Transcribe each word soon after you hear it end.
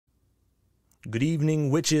Good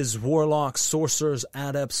evening, witches, warlocks, sorcerers,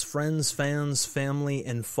 adepts, friends, fans, family,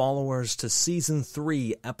 and followers to Season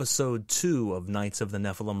 3, Episode 2 of Knights of the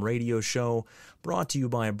Nephilim radio show, brought to you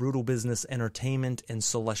by Brutal Business Entertainment and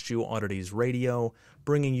Celestial Oddities Radio,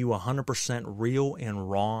 bringing you 100% real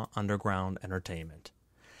and raw underground entertainment.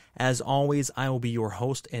 As always, I will be your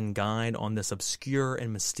host and guide on this obscure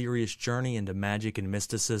and mysterious journey into magic and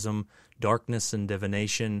mysticism, darkness and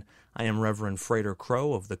divination. I am Rev.Frater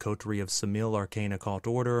Crow of the Coterie of Samil Arcane Occult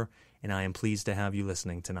Order, and I am pleased to have you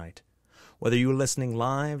listening tonight. Whether you are listening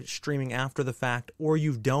live, streaming after the fact, or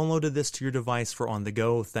you've downloaded this to your device for on the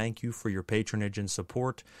go, thank you for your patronage and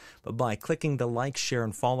support. But by clicking the like, share,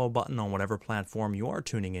 and follow button on whatever platform you are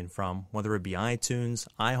tuning in from, whether it be iTunes,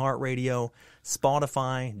 iHeartRadio,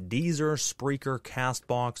 Spotify, Deezer, Spreaker,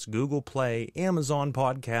 Castbox, Google Play, Amazon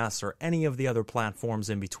Podcasts, or any of the other platforms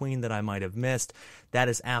in between that I might have missed, that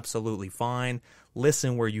is absolutely fine.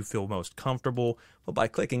 Listen where you feel most comfortable, but by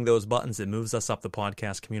clicking those buttons, it moves us up the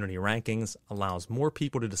podcast community rankings, allows more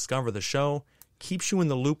people to discover the show, keeps you in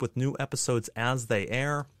the loop with new episodes as they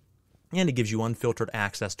air, and it gives you unfiltered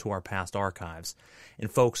access to our past archives.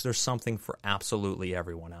 And folks, there's something for absolutely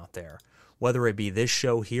everyone out there. Whether it be this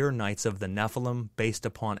show here, Knights of the Nephilim, based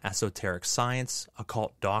upon esoteric science,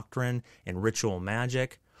 occult doctrine, and ritual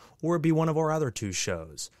magic, or it be one of our other two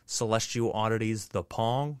shows, Celestial Oddities, The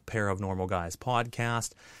Pong, Pair of Normal Guys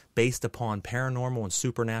podcast, based upon paranormal and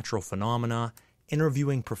supernatural phenomena,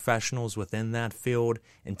 interviewing professionals within that field,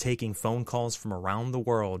 and taking phone calls from around the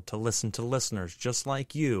world to listen to listeners just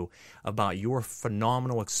like you about your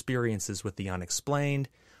phenomenal experiences with the unexplained,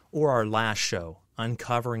 or our last show,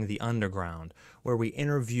 Uncovering the Underground, where we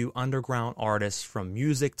interview underground artists from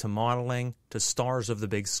music to modeling to stars of the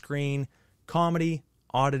big screen, comedy,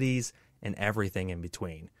 oddities, and everything in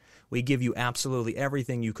between. We give you absolutely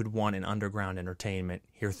everything you could want in underground entertainment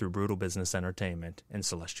here through Brutal Business Entertainment and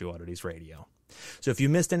Celestial Oddities Radio. So if you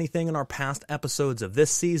missed anything in our past episodes of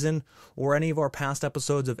this season, or any of our past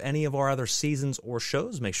episodes of any of our other seasons or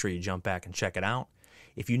shows, make sure you jump back and check it out.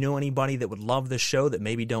 If you know anybody that would love this show that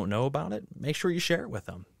maybe don't know about it, make sure you share it with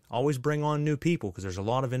them. Always bring on new people because there's a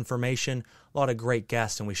lot of information, a lot of great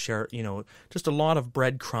guests, and we share, just a lot of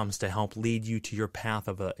breadcrumbs to help lead you to your path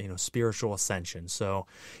of a, spiritual ascension. So,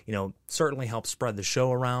 certainly help spread the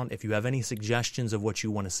show around. If you have any suggestions of what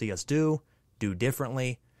you want to see us do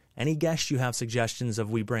differently, any guests you have suggestions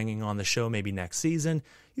of we bringing on the show maybe next season,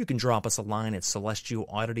 you can drop us a line at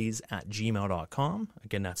celestialoddities@gmail.com.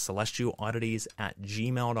 Again, that's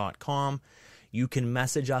celestialoddities@gmail.com. You can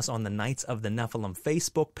message us on the Knights of the Nephilim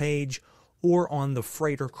Facebook page or on the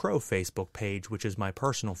Frater Crow Facebook page, which is my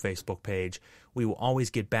personal Facebook page. We will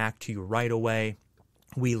always get back to you right away.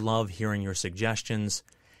 We love hearing your suggestions.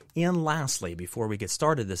 And lastly, before we get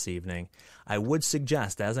started this evening, I would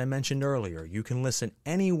suggest, as I mentioned earlier, you can listen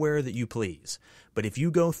anywhere that you please. But if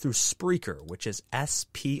you go through Spreaker, which is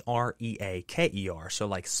Spreaker, so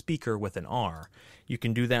like speaker with an R, you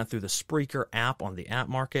can do that through the Spreaker app on the app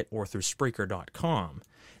market or through Spreaker.com.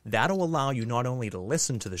 That'll allow you not only to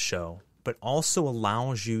listen to the show, but also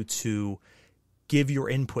allows you to give your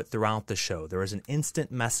input throughout the show. There is an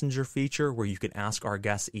instant messenger feature where you can ask our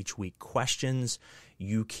guests each week questions.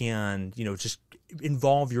 You can, just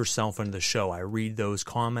involve yourself in the show. I read those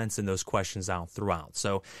comments and those questions out throughout.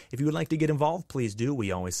 So if you would like to get involved, please do.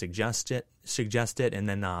 We always suggest it. And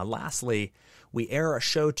then lastly, we air a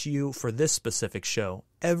show to you for this specific show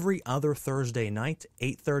every other Thursday night,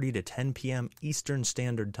 8:30 to 10 p.m. Eastern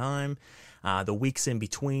Standard Time. The weeks in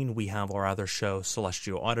between, we have our other show,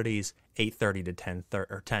 Celestial Oddities, 8:30 to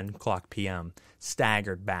 10 o'clock p.m.,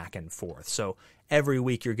 staggered back and forth. So every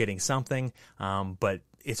week you're getting something, but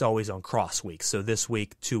it's always on cross weeks. So this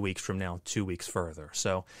week, 2 weeks from now, 2 weeks further.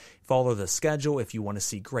 So follow the schedule if you want to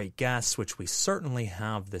see great guests, which we certainly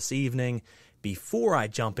have this evening. Before I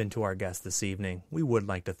jump into our guest this evening, we would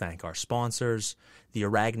like to thank our sponsors, the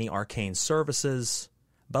Arachne Arcane Services,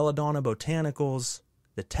 Belladonna Botanicals,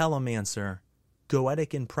 the Telemancer,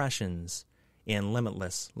 Goetic Impressions, and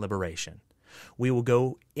Limitless Liberation. We will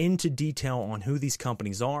go into detail on who these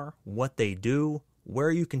companies are, what they do,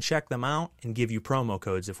 where you can check them out, and give you promo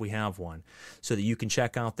codes if we have one, so that you can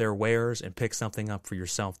check out their wares and pick something up for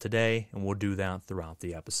yourself today, and we'll do that throughout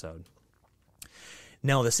the episode.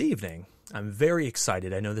 Now this evening, I'm very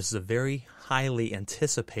excited. I know this is a very highly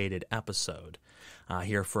anticipated episode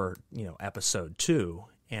here for, episode 2,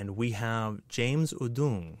 and we have James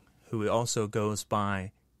Udung, who also goes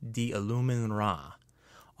by Deillumine Ra,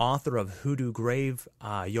 author of Hoodoo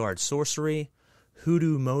Graveyard Sorcery,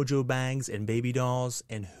 Hoodoo Mojo Bags and Baby Dolls,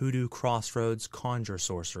 and Hoodoo Crossroads Conjure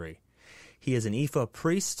Sorcery. He is an Ifa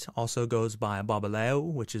priest, also goes by Babalawo,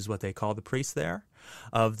 which is what they call the priest there,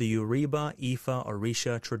 of the Yoruba, Ifa,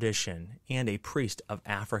 Orisha tradition, and a priest of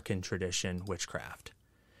African tradition witchcraft.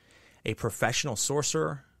 A professional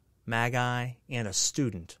sorcerer, Magi, and a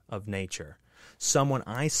student of nature. Someone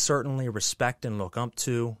I certainly respect and look up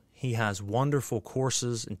to. He has wonderful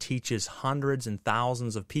courses and teaches hundreds and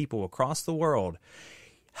thousands of people across the world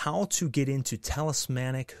how to get into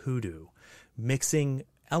talismanic hoodoo, mixing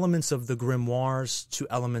elements of the grimoires to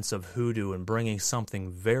elements of hoodoo and bringing something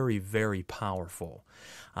very, very powerful.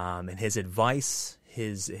 And his advice,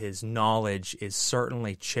 his knowledge is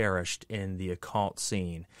certainly cherished in the occult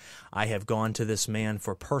scene. I have gone to this man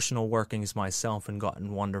for personal workings myself and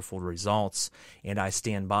gotten wonderful results, and I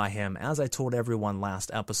stand by him. As I told everyone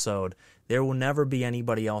last episode, there will never be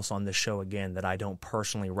anybody else on this show again that I don't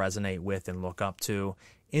personally resonate with and look up to.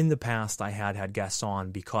 In the past, I had guests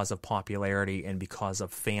on because of popularity and because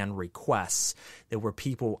of fan requests. There were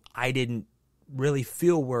people I didn't really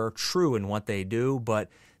feel were true in what they do, but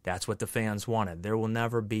that's what the fans wanted. There will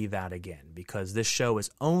never be that again because this show is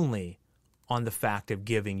only on the fact of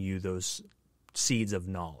giving you those seeds of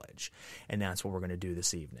knowledge, and that's what we're going to do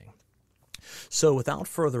this evening. So without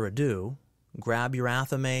further ado, grab your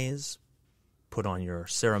athames, put on your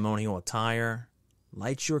ceremonial attire,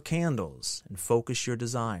 light your candles, and focus your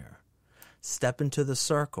desire. Step into the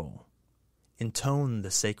circle, intone the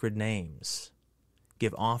sacred names,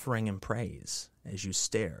 give offering and praise as you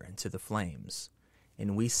stare into the flames,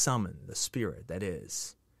 and we summon the spirit that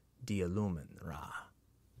is Deillumine Ra.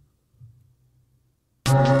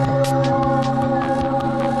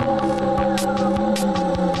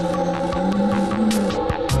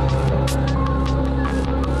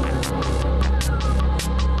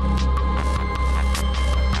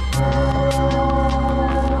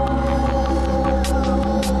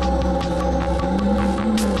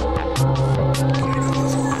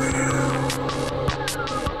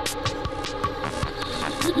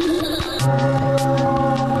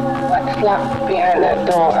 What's locked behind that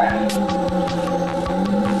door?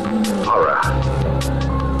 Horror.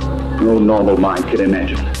 No normal mind can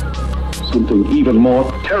imagine. Something even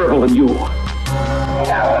more terrible than you.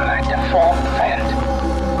 Now my default vent.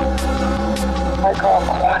 Like all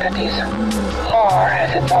quantities, horror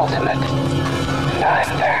has its ultimate. And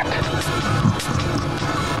I'm that.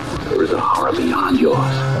 There is a horror beyond yours.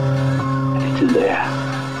 And it's in there.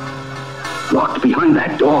 Locked behind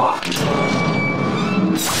that door.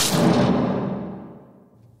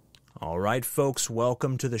 All right, folks,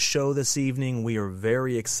 welcome to the show this evening. We are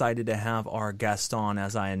very excited to have our guest on,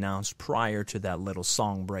 as I announced prior to that little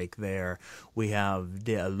song break there. We have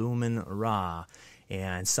Deillumine Ra,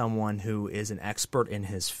 and someone who is an expert in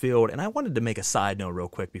his field. And I wanted to make a side note real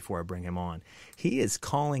quick before I bring him on. He is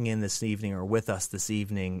calling in this evening, or with us this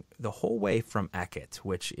evening, the whole way from Ekiti,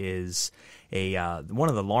 which is one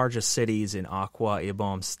of the largest cities in Akwa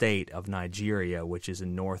Ibom state of Nigeria, which is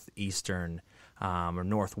in northeastern or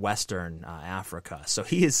northwestern Africa. So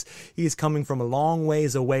he is coming from a long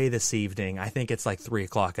ways away this evening. I think it's like 3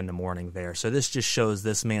 o'clock in the morning there. So this just shows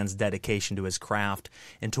this man's dedication to his craft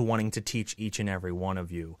and to wanting to teach each and every one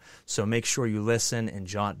of you. So make sure you listen and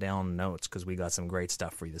jot down notes because we got some great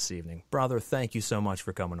stuff for you this evening. Brother, thank you so much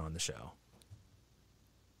for coming on the show.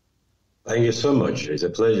 Thank you so much. It's a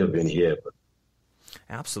pleasure being here.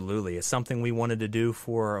 Absolutely. It's something we wanted to do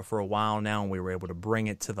for a while now, and we were able to bring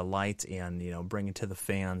it to the light and, bring it to the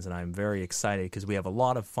fans, and I'm very excited because we have a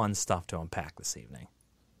lot of fun stuff to unpack this evening.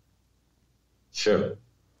 Sure.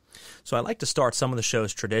 So I like to start some of the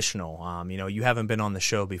shows traditional. You haven't been on the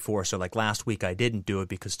show before, so like last week I didn't do it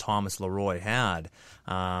because Thomas Leroy had,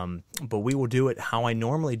 but we will do it how I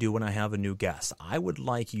normally do when I have a new guest. I would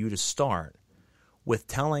like you to start with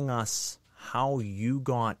telling us how you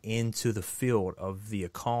got into the field of the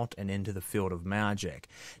occult and into the field of magic.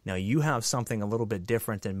 Now, you have something a little bit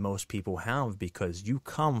different than most people have because you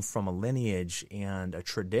come from a lineage and a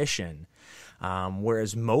tradition,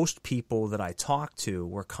 whereas most people that I talk to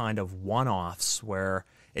were kind of one-offs where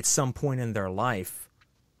at some point in their life,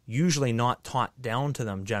 usually not taught down to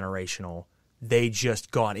them generational, they just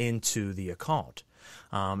got into the occult.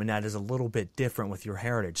 And that is a little bit different with your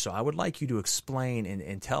heritage. So I would like you to explain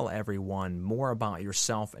and tell everyone more about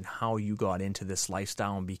yourself and how you got into this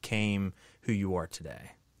lifestyle and became who you are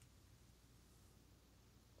today.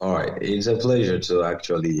 All right. It's a pleasure to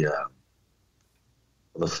actually,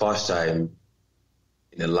 for the first time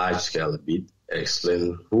in a large scale a bit,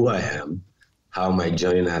 explain who I am, how my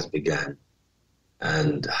journey has begun,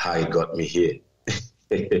 and how it got me here.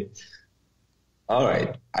 All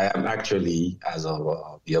right. I am actually, as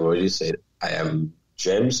you already said, I am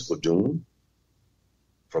James Odun,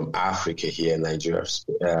 from Africa here in Nigeria,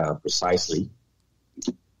 precisely.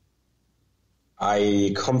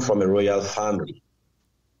 I come from a royal family,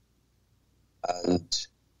 and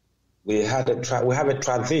we have a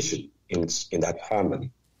tradition in that family,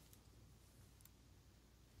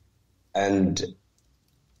 and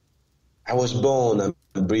I was born and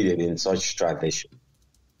breeding in such tradition.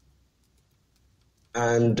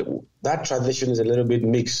 And that tradition is a little bit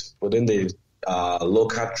mixed within the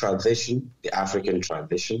local tradition, the African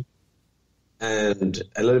tradition, and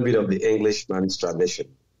a little bit of the Englishman's tradition,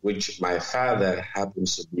 which my father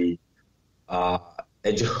happens to be a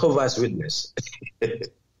Jehovah's Witness at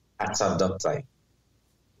that time.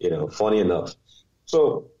 Funny enough.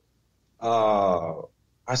 So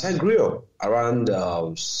as I grew up, around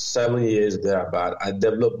 7 years thereabout, I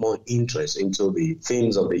developed more interest into the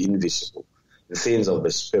things of the invisible, the things of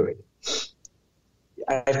the spirit.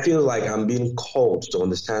 I feel like I'm being called to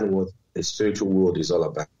understand what the spiritual world is all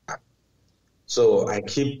about. So I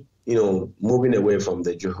keep, moving away from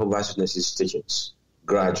the Jehovah's Witnesses teachings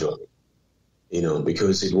gradually,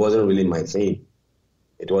 because it wasn't really my thing.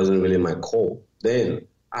 It wasn't really my call. Then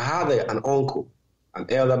I had an uncle, an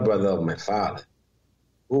elder brother of my father,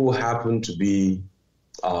 who happened to be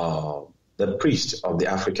the priest of the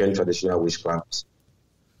African traditional witchcraft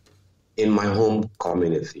in my home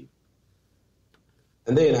community.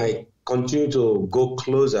 And then I continued to go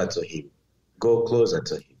closer to him.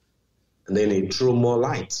 And then he threw more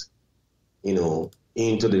light,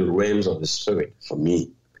 into the realms of the spirit for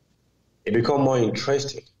me. It became more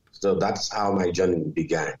interesting. So that's how my journey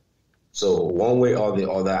began. So one way or the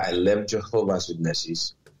other, I left Jehovah's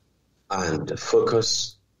Witnesses and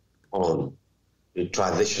focused on the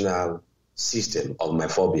traditional system of my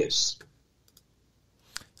forebears.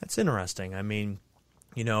 That's interesting. I mean,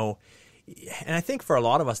 and I think for a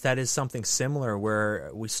lot of us, that is something similar where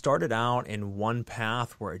we started out in one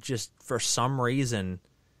path where it just, for some reason,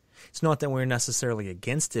 it's not that we're necessarily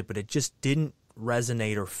against it, but it just didn't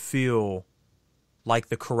resonate or feel like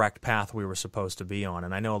the correct path we were supposed to be on.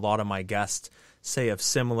 And I know a lot of my guests say of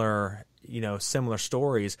similar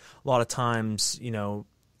stories. A lot of times,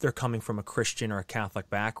 they're coming from a Christian or a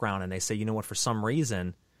Catholic background, and they say, for some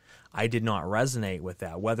reason, I did not resonate with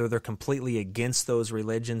that. Whether they're completely against those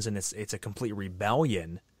religions and it's a complete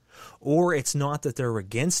rebellion, or it's not that they're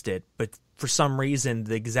against it, but for some reason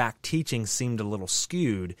the exact teaching seemed a little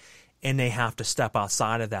skewed, and they have to step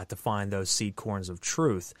outside of that to find those seed corns of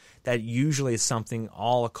truth. That usually is something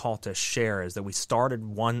all occultists share, is that we started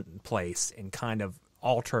one place and kind of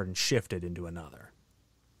altered and shifted into another.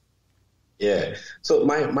 Yeah. So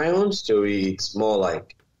my own story, it's more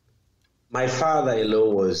like my father-in-law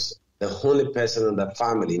was the only person in the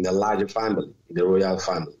family, in the larger family, in the royal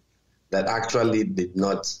family, that actually did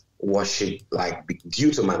not worship due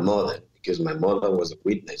to my mother, because my mother was a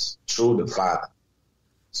witness through the father.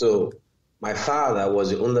 So my father was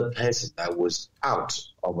the only person that was out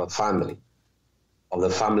of the family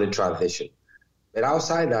tradition. But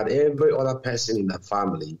outside that, every other person in the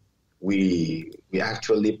family, we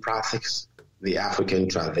actually practice the African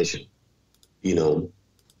tradition,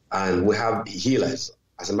 and we have healers.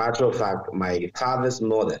 As a matter of fact, my father's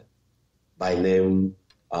mother, by name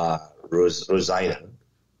Rosina,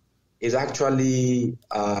 is actually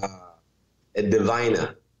a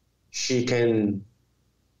diviner. She can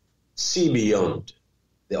see beyond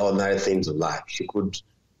the ordinary things of life. She could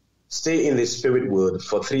stay in the spirit world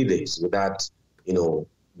for 3 days without,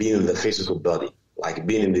 being in the physical body, like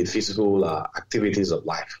being in the physical activities of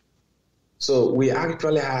life. So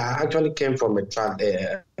I actually came from a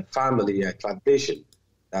family, a tradition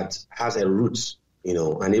that has a root,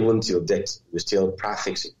 and even till death, we still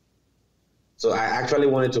practice it. So I actually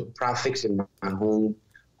wanted to practice in my own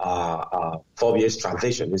forebears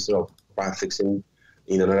tradition instead of practicing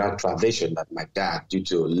in another tradition that my dad, due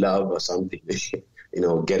to love or something,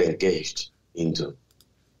 get engaged into.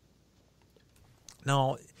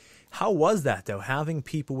 Now, how was that, though, having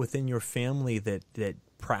people within your family that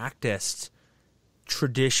practiced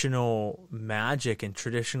traditional magic and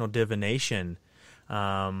traditional divination?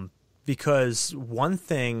 Because one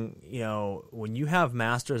thing, when you have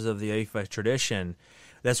masters of the Ifa tradition,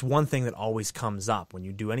 that's one thing that always comes up when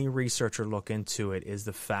you do any research or look into it, is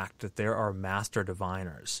the fact that there are master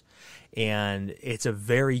diviners. And it's a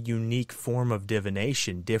very unique form of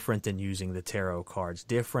divination, different than using the tarot cards,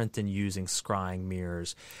 different than using scrying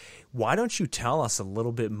mirrors. Why don't you tell us a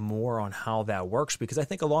little bit more on how that works? Because I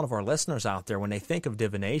think a lot of our listeners out there, when they think of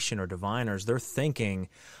divination or diviners, they're thinking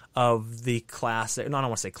of the classic, no, I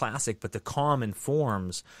don't want to say classic, but the common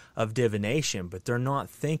forms of divination, but they're not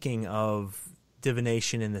thinking of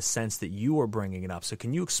divination in the sense that you are bringing it up. So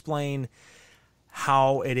can you explain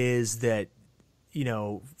how it is that,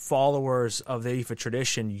 followers of the Ifa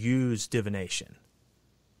tradition use divination.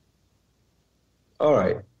 All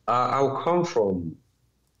right. I'll come from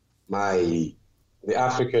the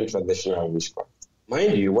African traditional witchcraft.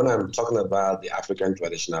 Mind you, when I'm talking about the African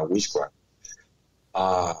traditional witchcraft,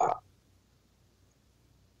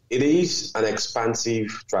 it is an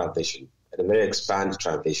expansive tradition, a very expanded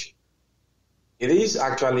tradition. It is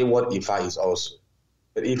actually what Ifa is also.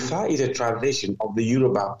 But Ifa is a tradition of the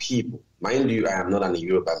Yoruba people. Mind you, I am not an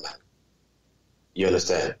Yoruba man. You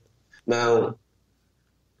understand? Now,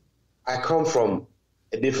 I come from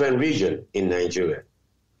a different region in Nigeria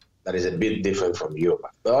that is a bit different from Yoruba.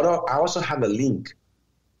 But I also have a link,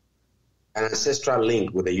 an ancestral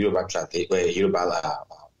link with the Yoruba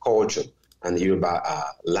culture and the Yoruba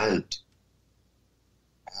land.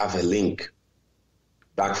 I have a link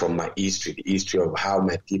back from my history, the history of how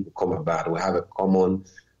my people come about. We have a common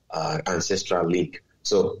ancestral link.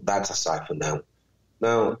 So that's aside for now.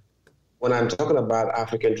 Now, when I'm talking about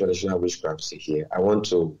African traditional witchcraft here, I want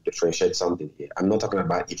to differentiate something here. I'm not talking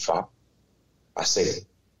about Ifa, I say.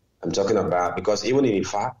 I'm talking about, because even in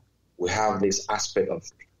Ifa, we have this aspect of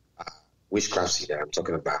witchcraft here that I'm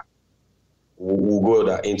talking about. We'll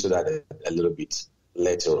go into that a little bit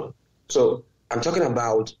later on. So I'm talking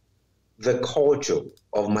about the culture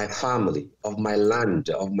of my family, of my land,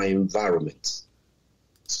 of my environment,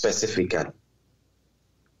 specifically.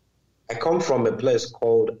 I come from a place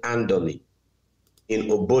called Andoni in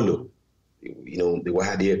Obolo.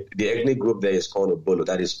 The ethnic group there is called Obolo.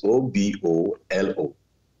 That is Obolo,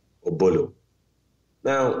 Obolo.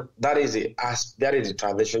 Now, that is the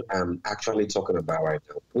tradition I'm actually talking about right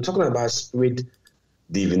now. We're talking about spirit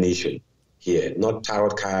divination here, not tarot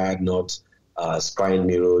card, not scrying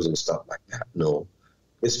mirrors and stuff like that. No.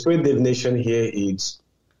 The spirit divination here is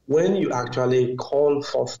when you actually call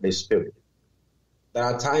forth the spirit. There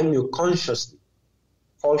are times you consciously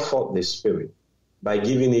call forth the spirit by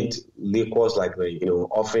giving it liquors like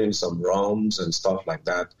offering some rums and stuff like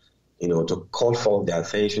that, to call forth the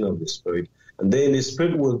attention of the spirit. And then the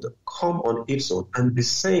spirit will come on its own and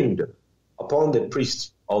descend upon the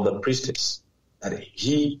priest or the priestess that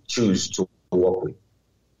he chooses to work with.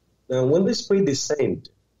 Now, when the spirit descends,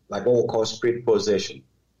 like what we call spirit possession,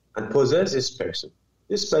 and possess this person,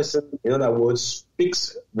 in other words,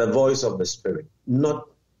 speaks the voice of the spirit, not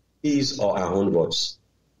his or her own voice.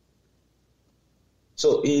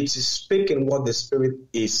 So it is speaking what the spirit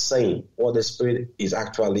is saying, what the spirit is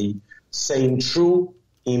actually saying through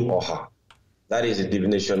him or her. That is the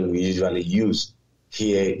divination we usually use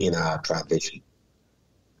here in our tradition.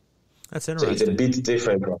 That's interesting. So it's a bit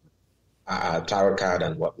different from tarot card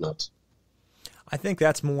and whatnot. I think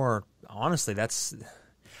that's more, honestly,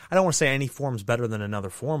 I don't want to say any form's better than another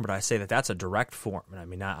form, but I say that that's a direct form. And I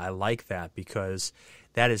mean, I like that because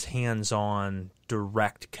that is hands-on,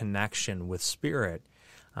 direct connection with spirit.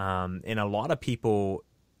 And a lot of people,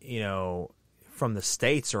 from the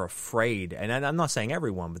States are afraid, and I'm not saying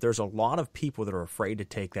everyone, but there's a lot of people that are afraid to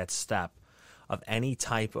take that step of any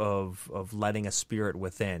type of letting a spirit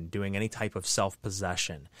within, doing any type of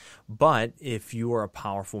self-possession. But if you are a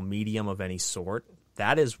powerful medium of any sort,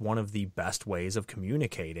 that is one of the best ways of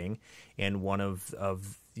communicating and one of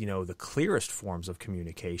the clearest forms of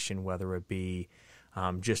communication, whether it be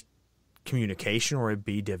just communication or it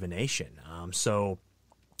be divination. So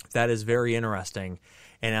that is very interesting,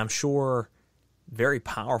 and I'm sure very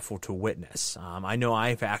powerful to witness. I know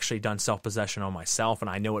I've actually done self-possession on myself, and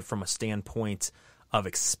I know it from a standpoint of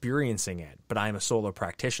experiencing it, but I'm a solo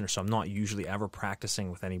practitioner, so I'm not usually ever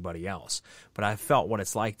practicing with anybody else. But I've felt what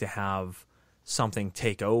it's like to have something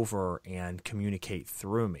take over and communicate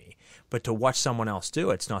through me. But to watch someone else do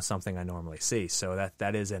it's not something I normally see, so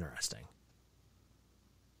that is interesting.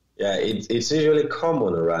 Yeah, it's usually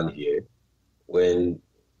common around here when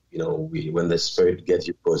when the spirit gets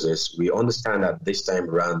you possessed. We understand that this time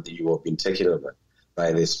around you have been taken over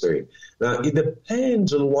by the spirit. Now, it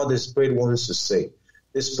depends on what the spirit wants to say.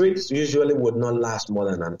 The spirit usually would not last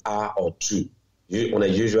more than an hour or two on a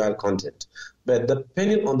usual content. But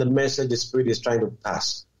depending on the message the spirit is trying to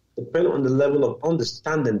pass, depending on the level of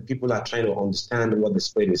understanding people are trying to understand what the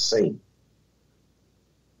spirit is saying,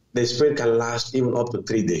 the spirit can last even up to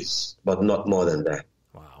 3 days, but not more than that.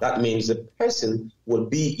 Wow. That means the person will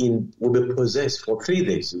be possessed for 3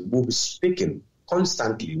 days, will be speaking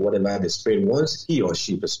constantly whatever the spirit wants he or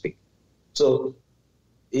she to speak. So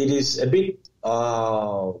it is a bit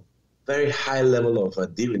very high level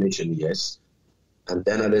of divination, yes. And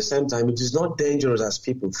then at the same time, it is not dangerous as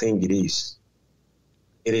people think it is.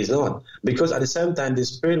 It is not. Because at the same time, the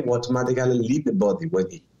spirit will automatically leave the body when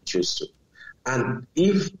it chooses to. And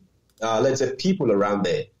if let's say, people around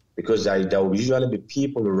there, because there will usually be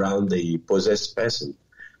people around the possessed person.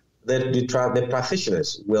 The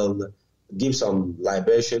practitioners will give some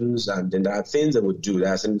libations, and then there are things they would do.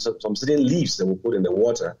 There are some certain leaves they will put in the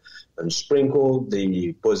water and sprinkle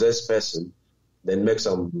the possessed person, then make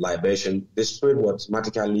some libation. The spirit will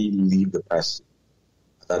automatically leave the person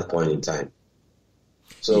at that point in time.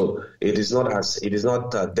 So it is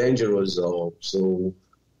not dangerous or so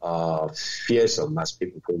fearsome as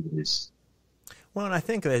people think it is. Well, and I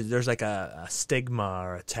think there's like a stigma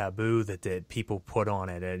or a taboo that people put on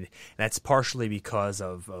it, and that's partially because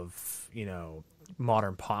of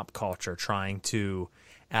modern pop culture trying to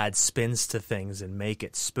add spins to things and make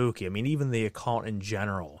it spooky. I mean, even the occult in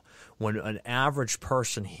general, when an average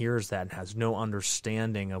person hears that and has no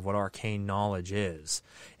understanding of what arcane knowledge is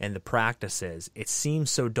and the practice is, it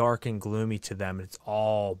seems so dark and gloomy to them, and it's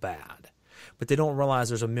all bad. But they don't realize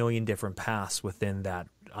there's a million different paths within that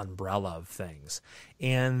umbrella of things,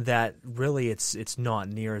 and that really it's not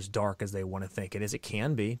near as dark as they want to think it is. It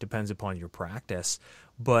can be, depends upon your practice,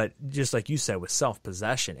 but just like you said with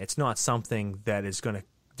self-possession, it's not something that is going to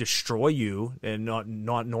destroy you, and not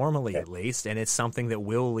normally at least, and it's something that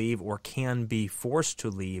will leave or can be forced to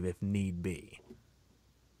leave if need be.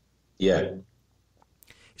 Yeah.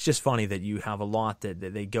 It's just funny that you have a lot that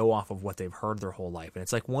they go off of what they've heard their whole life. And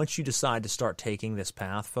it's like once you decide to start taking this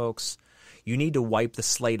path, folks, you need to wipe the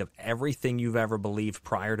slate of everything you've ever believed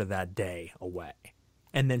prior to that day away.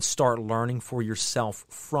 And then start learning for yourself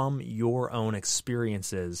from your own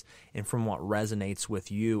experiences and from what resonates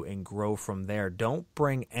with you, and grow from there. Don't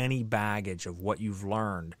bring any baggage of what you've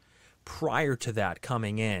learned prior to that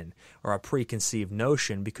coming in, or a preconceived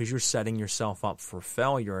notion, because you're setting yourself up for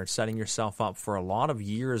failure and setting yourself up for a lot of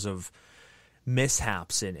years of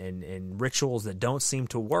mishaps and rituals that don't seem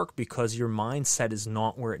to work because your mindset is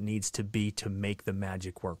not where it needs to be to make the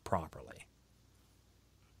magic work properly.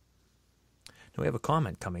 Now we have a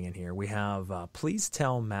comment coming in here. We have, please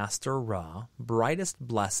tell Master Ra brightest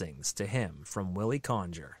blessings to him from Willie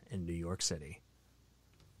Conjure in New York City.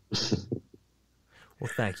 Well,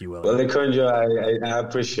 thank you, Willie. Well, the Conjure, I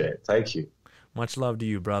appreciate it. Thank you. Much love to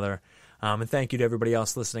you, brother. And thank you to everybody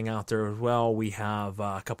else listening out there as well. We have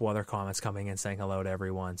a couple other comments coming in saying hello to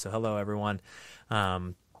everyone. So hello, everyone.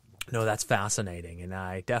 No, that's fascinating. And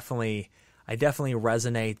I definitely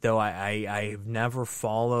resonate, though I've never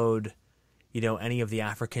followed, any of the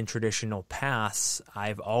African traditional paths.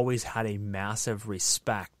 I've always had a massive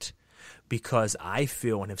respect, because I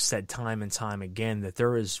feel and have said time and time again that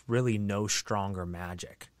there is really no stronger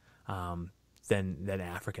magic than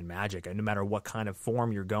African magic. And no matter what kind of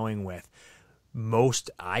form you're going with,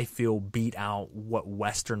 most, I feel, beat out what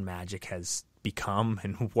Western magic has become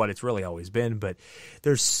and what it's really always been. But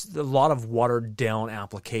there's a lot of watered down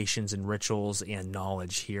applications and rituals and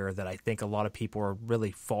knowledge here that I think a lot of people are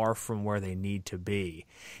really far from where they need to be.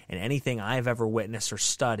 And anything I've ever witnessed or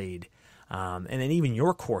studied, and then even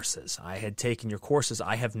your courses, I had taken your courses,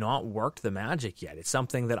 I have not worked the magic yet. It's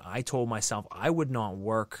something that I told myself I would not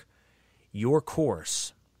work your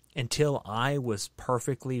course until I was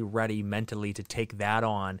perfectly ready mentally to take that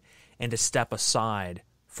on and to step aside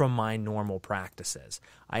from my normal practices.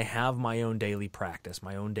 I have my own daily practice,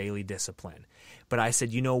 my own daily discipline. But I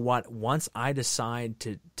said, you know what? Once I decide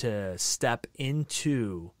to step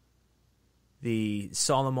into the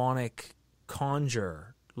Solomonic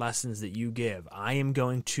Conjure lessons that you give, I am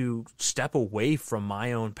going to step away from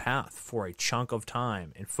my own path for a chunk of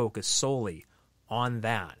time and focus solely on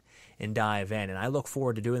that and dive in. And I look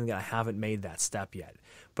forward to doing that. I haven't made that step yet,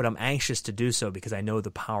 but I'm anxious to do so because I know the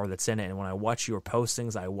power that's in it. And when I watch your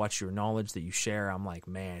postings, I watch your knowledge that you share, I'm like,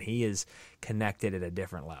 man, he is connected at a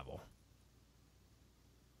different level.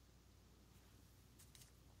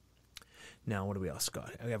 Now, what do we else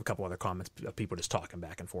got? We have a couple other comments of people just talking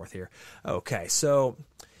back and forth here. Okay, so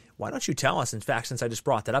why don't you tell us, in fact, since I just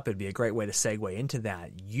brought that up, it'd be a great way to segue into that.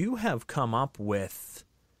 You have come up with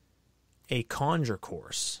a conjure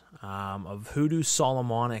course of Hoodoo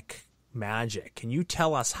Solomonic magic. Can you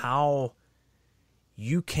tell us how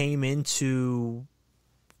you came into,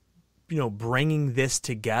 bringing this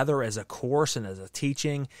together as a course and as a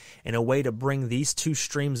teaching and a way to bring these two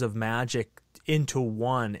streams of magic into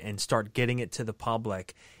one and start getting it to the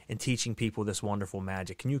public and teaching people this wonderful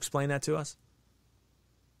magic? Can you explain that to us?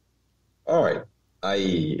 All right.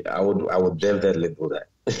 I would definitely do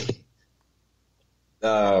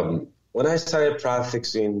that. When I started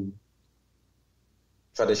practicing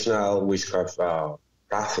traditional witchcraft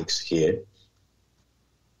practice here,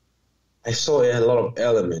 I saw a lot of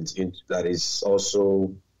elements that is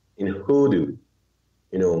also in Hoodoo.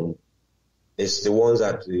 It's the ones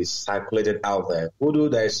that is circulated out there. Hoodoo,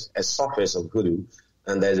 there's a surface of hoodoo,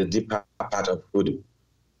 and there's a deeper part of hoodoo.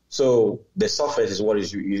 So the surface is what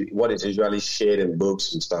is usually shared in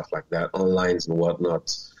books and stuff like that, online and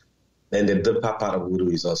whatnot. Then the deeper part of voodoo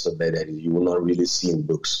is also there that you will not really see in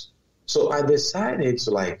books. So I decided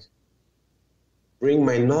to bring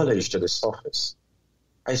my knowledge to the surface.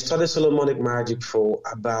 I studied Solomonic magic for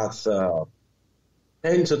about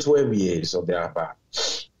 10 to 12 years or thereabout.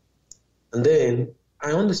 And then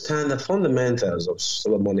I understand the fundamentals of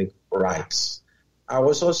Solomonic rites. I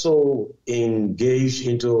was also engaged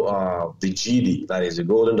into the GD, that is the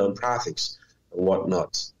Golden Dawn Practice and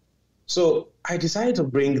whatnot. So I decided to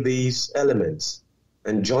bring these elements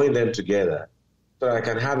and join them together so that I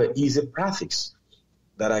can have an easy practice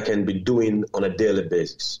that I can be doing on a daily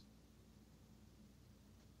basis.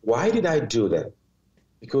 Why did I do that?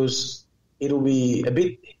 Because it will be a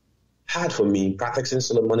bit hard for me practicing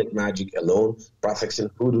Solomonic magic alone, practicing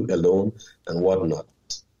hoodoo alone, and whatnot.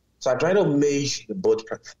 So I try to mesh both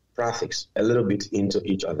practices a little bit into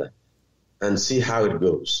each other and see how it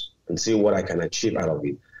goes and see what I can achieve out of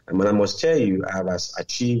it. And when I must tell you, I have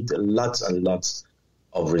achieved lots and lots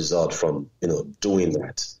of results from, doing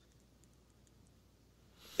that.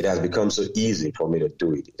 It has become so easy for me to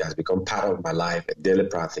do it. It has become part of my life, a daily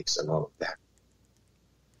practice and all of that.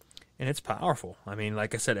 And it's powerful. I mean,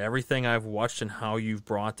 like I said, everything I've watched and how you've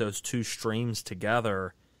brought those two streams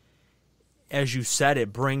together, as you said,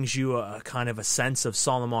 it brings you a kind of a sense of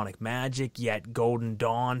Solomonic magic, yet Golden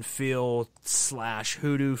Dawn feel /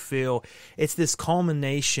 Hoodoo feel. It's this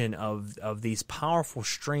culmination of these powerful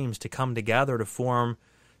streams to come together to form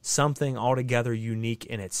something altogether unique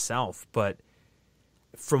in itself. But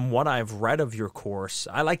from what I've read of your course,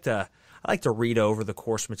 I like to read over the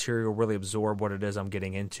course material, really absorb what it is I'm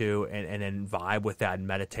getting into, and then vibe with that and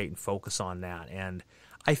meditate and focus on that. And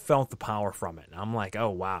I felt the power from it. I'm like,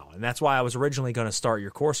 oh, wow. And that's why I was originally going to start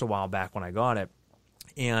your course a while back when I got it.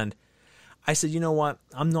 And I said, you know what?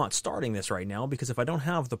 I'm not starting this right now because if I don't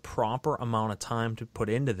have the proper amount of time to put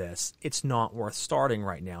into this, it's not worth starting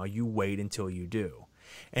right now. You wait until you do.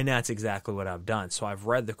 And that's exactly what I've done. So I've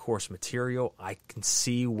read the course material. I can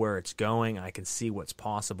see where it's going. I can see what's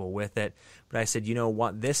possible with it. But I said, you know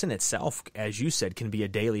what? This in itself, as you said, can be a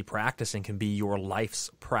daily practice and can be your life's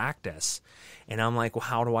practice. And I'm like, well,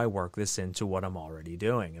 how do I work this into what I'm already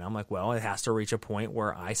doing? And I'm like, well, it has to reach a point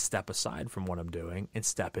where I step aside from what I'm doing and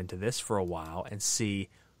step into this for a while and see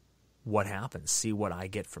what happens, see what I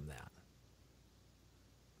get from that.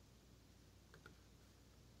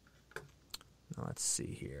 Let's see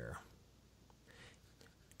here.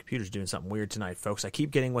 Computer's doing something weird tonight, folks. I keep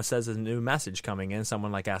getting what says a new message coming in,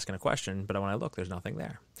 someone asking a question, but when I look, there's nothing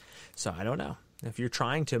there. So I don't know. If you're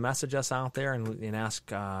trying to message us out there and ask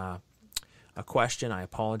a question, I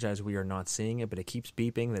apologize. We are not seeing it, but it keeps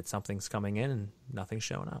beeping that something's coming in and nothing's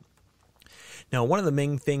showing up. Now, one of the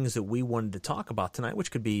main things that we wanted to talk about tonight, which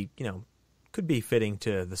could be fitting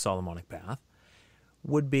to the Solomonic path,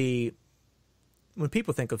 would be when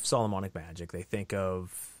people think of Solomonic magic, they think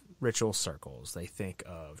of ritual circles, they think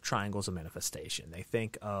of triangles of manifestation, they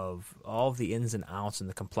think of all of the ins and outs and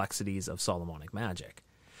the complexities of Solomonic magic.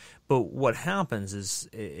 But what happens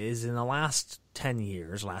is in the last 10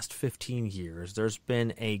 years, last 15 years, there's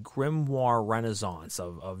been a grimoire renaissance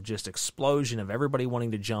of just explosion of everybody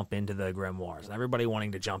wanting to jump into the grimoires and everybody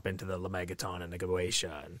wanting to jump into the Lemegeton and the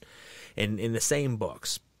Goetia and in the same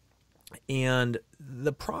books. And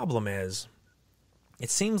the problem is, it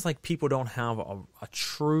seems like people don't have a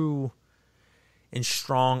true and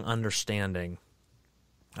strong understanding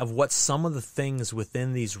of what some of the things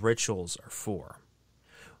within these rituals are for.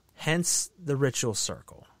 Hence the ritual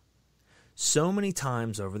circle. So many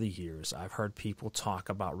times over the years, I've heard people talk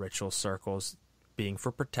about ritual circles being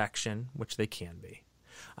for protection, which they can be.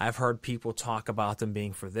 I've heard people talk about them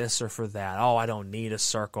being for this or for that. Oh, I don't need a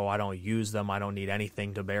circle. I don't use them. I don't need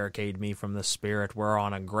anything to barricade me from the spirit. We're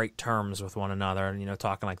on a great terms with one another and,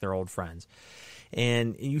 talking like they're old friends.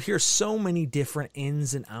 And you hear so many different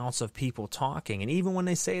ins and outs of people talking. And even when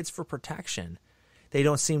they say it's for protection, they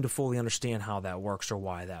don't seem to fully understand how that works or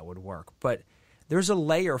why that would work. But there's a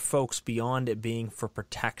layer, folks, beyond it being for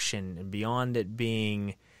protection and beyond it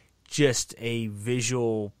being just a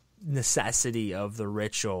visual necessity of the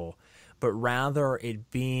ritual, but rather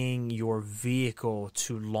it being your vehicle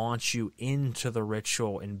to launch you into the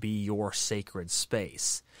ritual and be your sacred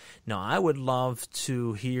space. Now, I would love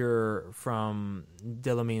to hear from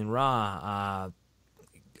Deillumine Ra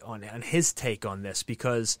on his take on this,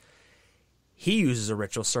 because he uses a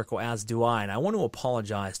ritual circle, as do I, and I want to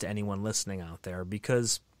apologize to anyone listening out there,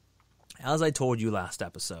 because as I told you last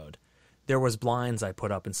episode, there was blinds I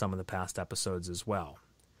put up in some of the past episodes as well.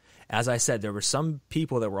 As I said, there were some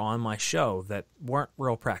people that were on my show that weren't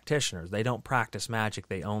real practitioners. They don't practice magic.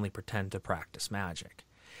 They only pretend to practice magic.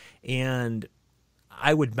 And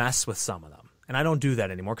I would mess with some of them. And I don't do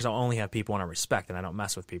that anymore because I only have people I respect, and I don't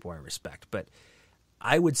mess with people I respect. But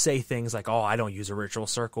I would say things like, oh, I don't use a ritual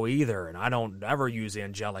circle either, and I don't ever use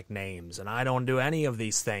angelic names, and I don't do any of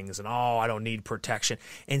these things, and oh, I don't need protection,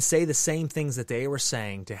 and say the same things that they were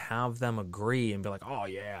saying to have them agree and be like, oh,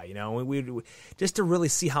 yeah, we just to really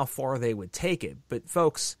see how far they would take it. But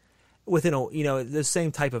folks, within the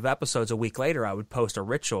same type of episodes a week later, I would post a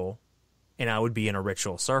ritual, and I would be in a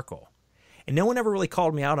ritual circle. And no one ever really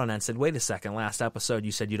called me out on that and said, wait a second, last episode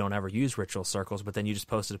you said you don't ever use ritual circles, but then you just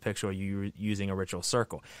posted a picture of you using a ritual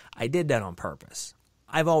circle. I did that on purpose.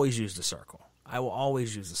 I've always used a circle. I will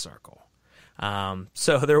always use a circle.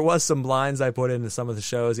 So there was some blinds I put into some of the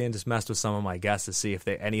shows and just messed with some of my guests to see if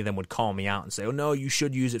any of them would call me out and say, oh, no, you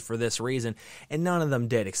should use it for this reason. And none of them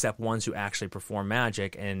did, except ones who actually perform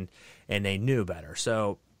magic and they knew better.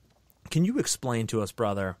 So can you explain to us,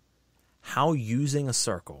 brother, how using a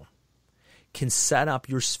circle can set up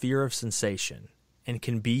your sphere of sensation and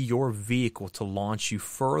can be your vehicle to launch you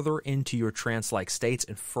further into your trance-like states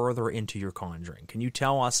and further into your conjuring? Can you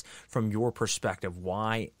tell us from your perspective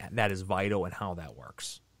why that is vital and how that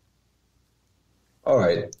works? All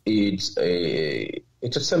right. It's a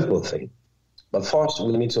simple thing. But first,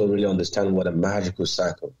 we need to really understand what a magical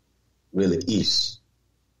cycle really is.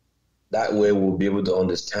 That way we'll be able to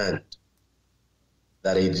understand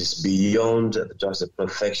that it is beyond just a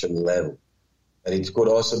perfection level. And it could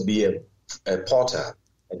also be a portal,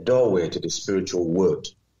 a doorway to the spiritual world,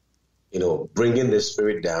 bringing the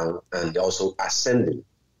spirit down and also ascending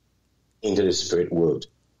into the spirit world.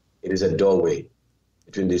 It is a doorway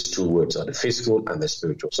between these two worlds, the physical and the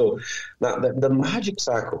spiritual. So now the magic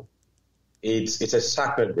cycle, it's a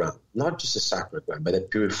sacred ground, not just a sacred ground, but a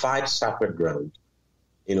purified sacred ground,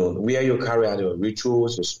 where you carry out your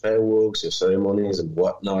rituals, your spell works, your ceremonies and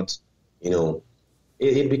whatnot,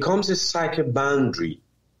 It becomes a psychic boundary.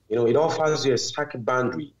 It offers you a psychic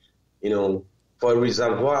boundary, for a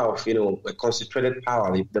reservoir of, a concentrated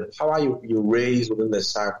power. The power you raise within the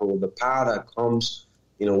cycle, the power that comes,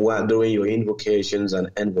 while doing your invocations and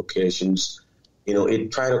invocations,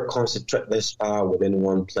 it try to concentrate this power within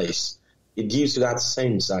one place. It gives you that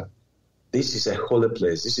sense that this is a holy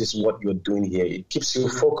place. This is what you're doing here. It keeps you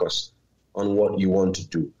focused on what you want to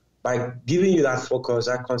do. By giving you that focus,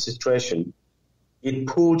 that concentration, it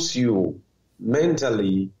puts you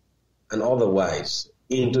mentally and otherwise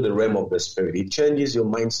into the realm of the spirit. It changes your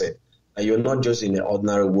mindset that you're not just in the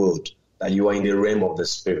ordinary world, that you are in the realm of the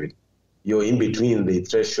spirit. You're in between the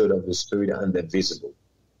threshold of the spirit and the visible.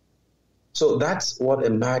 So that's what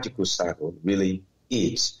a magical cycle really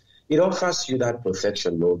is. It offers you that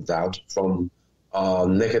protection, no doubt, from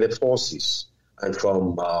negative forces and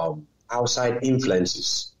from outside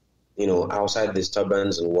influences, outside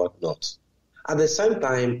disturbance and whatnot. At the same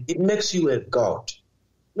time, it makes you a god.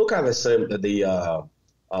 Look at the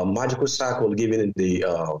magical cycle given in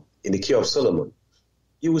the Key of Solomon.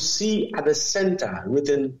 You will see at the center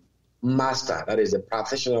written master, that is the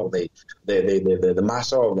practitioner of the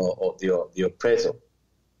master of the oppressor,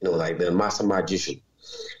 like the master magician.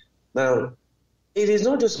 Now, it is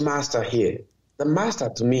not just master here. The master,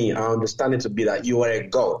 to me, I understand it to be that you are a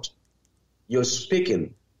god. You're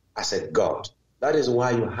speaking as a god. That is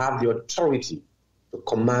why you have the authority to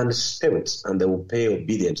command spirits and they will pay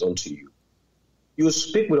obedience unto you. You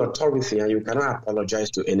speak with authority and you cannot apologize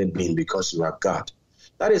to any being because you are God.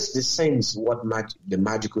 That is the sense what the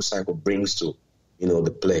magical cycle brings to,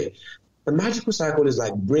 the play. The magical cycle is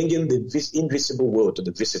like bringing the invisible world to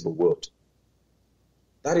the visible world.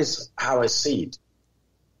 That is how I see it.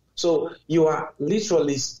 So you are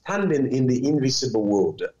literally standing in the invisible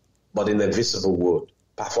world, but in the visible world,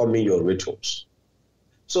 performing your rituals.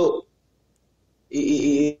 So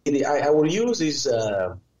I will use these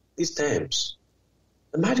terms.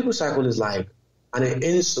 The magical cycle is like an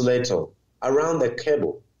insulator around the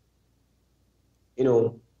cable.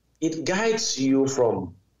 It guides you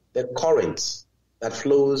from the current that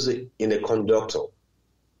flows in a conductor,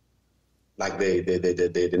 like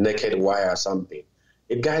the naked wire or something.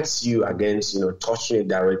 It guides you against, touching it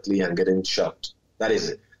directly and getting shocked. That is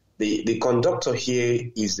it. The conductor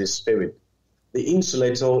here is the spirit. The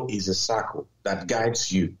insulator is a circle that guides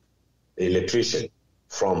you, the electrician,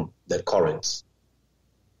 from the currents.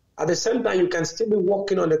 At the same time, you can still be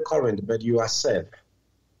walking on the current, but you are safe.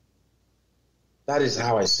 That is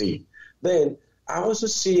how I see it. Then, I also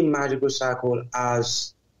see magical cycle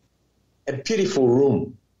as a beautiful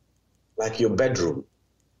room, like your bedroom,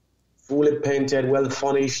 fully painted, well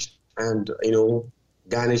furnished, and,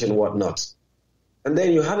 garnished and whatnot. And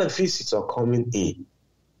then you have a visitor coming in.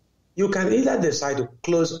 You can either decide to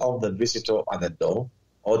close off the visitor at the door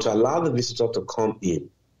or to allow the visitor to come in.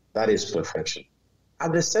 That is perfection.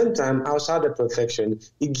 At the same time, outside the perfection,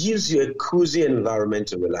 it gives you a cozy environment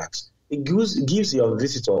to relax. It gives your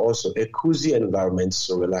visitor also a cozy environment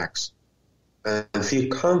to relax and feel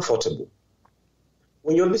comfortable.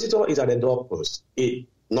 When your visitor is at the doorpost,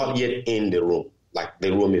 not yet in the room, like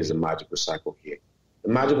the room is a magical cycle here. The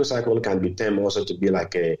magical cycle can be termed also to be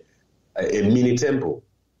like a mini temple.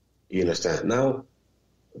 You understand? Now,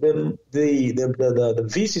 the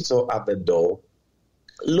visitor at the door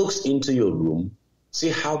looks into your room, see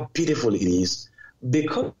how beautiful it is.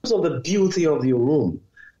 Because of the beauty of your room,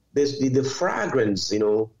 there's the fragrance,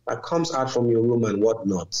 that comes out from your room and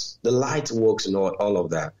whatnot. The light works and all of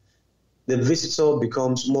that. The visitor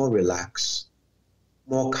becomes more relaxed,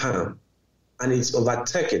 more calm, and it's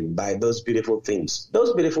overtaken by those beautiful things.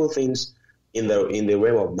 Those beautiful things in the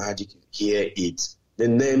realm of magic here, it's the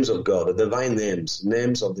names of God, the divine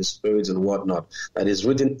names of the spirits and whatnot that is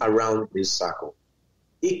written around this circle.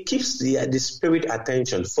 It keeps the spirit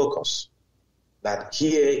attention focus that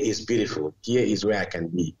here is beautiful, here is where I can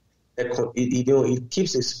be. It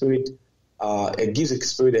keeps the spirit, it gives the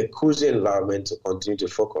spirit a cozy environment to continue to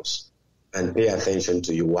focus and pay attention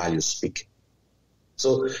to you while you speak.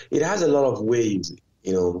 So it has a lot of ways,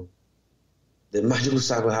 the magical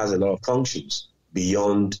cycle has a lot of functions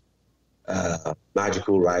beyond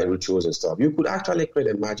magical rituals and stuff. You could actually create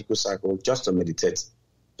a magical cycle just to meditate,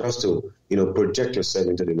 just to, project yourself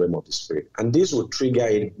into the realm of the spirit. And this will trigger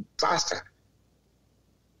it faster.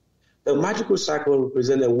 The magical cycle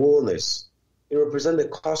represents a wholeness. It represents the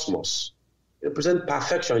cosmos. It represents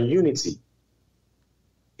perfection, unity.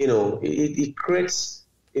 It creates,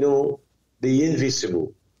 the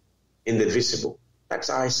invisible in the visible. That's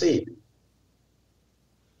how I see it.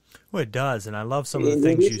 Well, it does, and I love some of the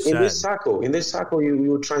things you said. In this cycle,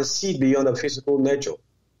 you transcend beyond the physical nature,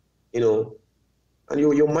 and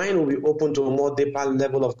your mind will be open to a more deeper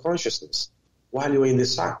level of consciousness while you're in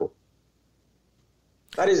this cycle.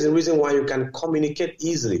 That is the reason why you can communicate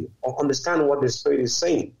easily or understand what the spirit is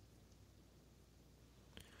saying.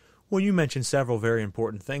 Well, you mentioned several very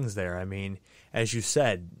important things there. I mean, as you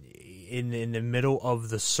said, in the middle of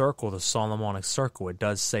the circle, the Solomonic circle, it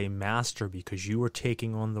does say master because you are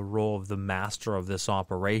taking on the role of the master of this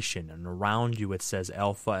operation. And around you it says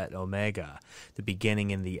Alpha and Omega, the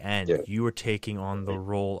beginning and the end. Yeah. You are taking on the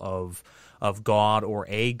role of God or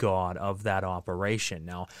a God of that operation.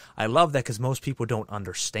 Now, I love that because most people don't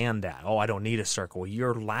understand that. Oh, I don't need a circle.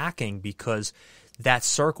 You're lacking because that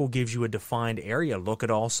circle gives you a defined area. Look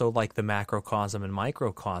at also like the macrocosm and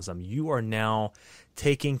microcosm. You are now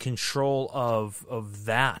taking control of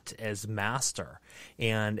that as master.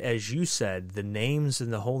 And as you said, the names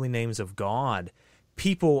and the holy names of God,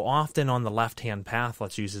 people often on the left-hand path,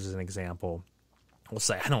 let's use this as an example, will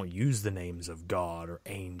say, I don't use the names of God or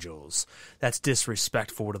angels. That's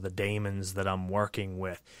disrespectful to the daemons that I'm working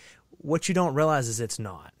with. What you don't realize is it's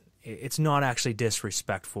not. It's not actually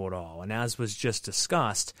disrespectful at all. And as was just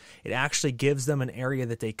discussed, it actually gives them an area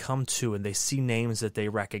that they come to and they see names that they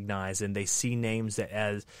recognize and they see names that,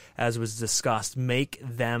 as was discussed, make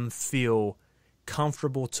them feel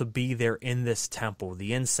comfortable to be there in this temple,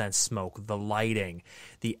 the incense smoke, the lighting,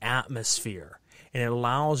 the atmosphere. And it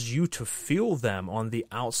allows you to feel them on the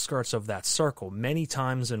outskirts of that circle. Many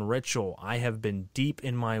times in ritual, I have been deep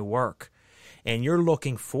in my work, and you're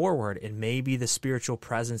looking forward, and maybe the spiritual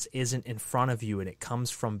presence isn't in front of you, and it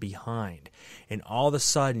comes from behind. And all of a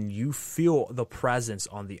sudden, you feel the presence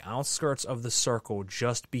on the outskirts of the circle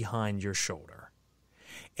just behind your shoulder.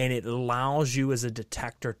 And it allows you as a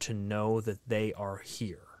detector to know that they are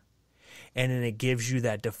here. And then it gives you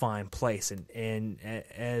that defined place. And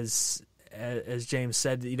as James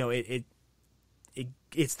said,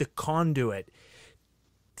 it's the conduit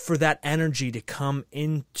for that energy to come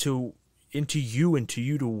into you and to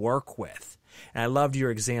you to work with. And I loved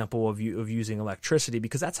your example of using electricity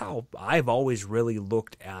because that's how I've always really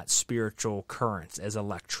looked at spiritual currents, as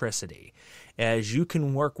electricity. As you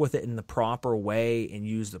can work with it in the proper way and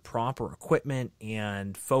use the proper equipment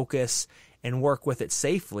and focus and work with it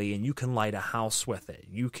safely, and you can light a house with it.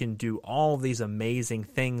 You can do all these amazing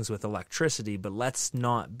things with electricity, but let's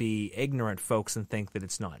not be ignorant, folks, and think that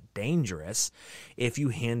it's not dangerous. If you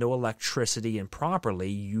handle electricity improperly,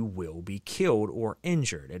 you will be killed or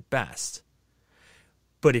injured at best.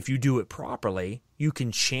 But if you do it properly, you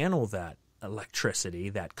can channel that electricity,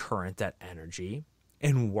 that current, that energy,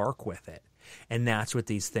 and work with it. And that's what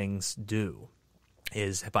these things do.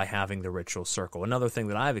 is by having the ritual circle. Another thing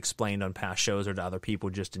that I've explained on past shows or to other people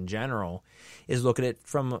just in general is look at it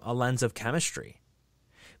from a lens of chemistry.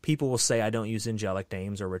 People will say, I don't use angelic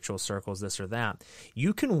names or ritual circles, this or that.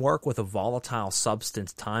 You can work with a volatile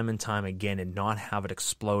substance time and time again and not have it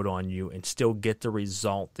explode on you and still get the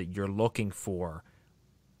result that you're looking for,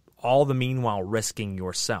 all the meanwhile risking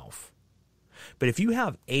yourself. But if you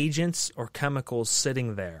have agents or chemicals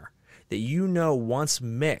sitting there that you know once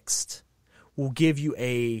mixed will give you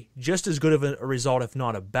a just as good of a result, if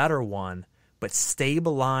not a better one, but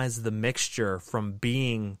stabilize the mixture from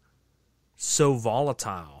being so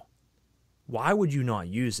volatile, why would you not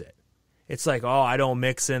use it? It's like, oh, I don't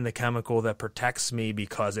mix in the chemical that protects me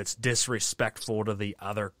because it's disrespectful to the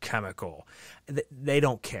other chemical. They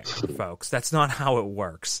don't care, folks. That's not how it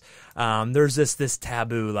works. There's this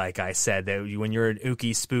taboo, like I said, that when you're an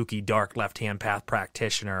ooky, spooky, dark left-hand path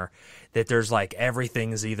practitioner, that there's like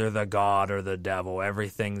everything's either the god or the devil.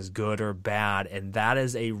 Everything's good or bad. And that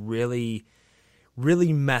is a really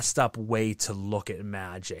messed up way to look at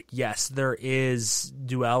magic. Yes, there is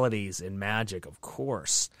dualities in magic, of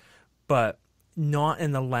course, but not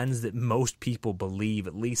in the lens that most people believe,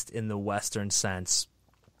 at least in the Western sense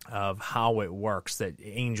of how it works, that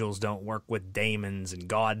angels don't work with daemons and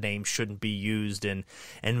god names shouldn't be used in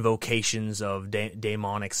invocations of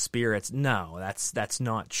demonic spirits. No, that's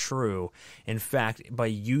not true. In fact, by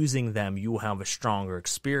using them, you will have a stronger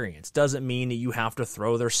experience. Doesn't mean that you have to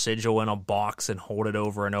throw their sigil in a box and hold it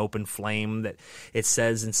over an open flame that it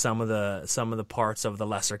says in some of the parts of the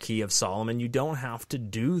Lesser Key of Solomon. You don't have to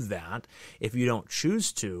do that if you don't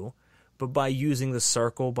choose to. But by using the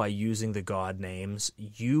circle, by using the god names,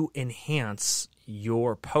 you enhance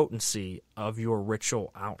your potency of your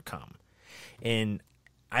ritual outcome. And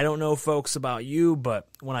I don't know, folks, about you, but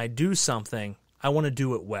when I do something, I want to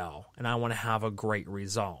do it well, and I want to have a great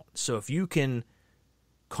result. So if you can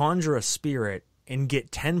conjure a spirit and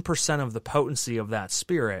get 10% of the potency of that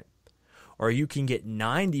spirit, or you can get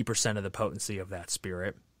 90% of the potency of that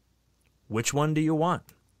spirit, which one do you want?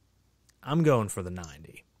 I'm going for the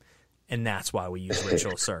 90. And that's why we use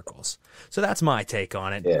ritual circles. So that's my take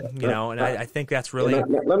on it, and I think that's really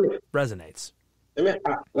resonates.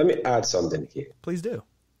 Let me add something here. Please do.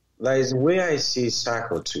 That is where I see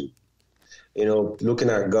circle too. Looking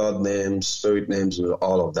at God names, spirit names, and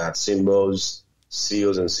all of that, symbols,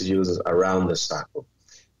 seals, and sigils around the circle.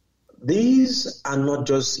 These are not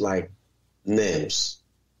just like names.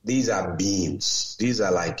 These are beings. These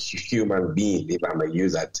are like human beings, if I may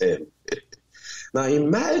use that term. Now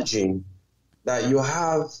imagine that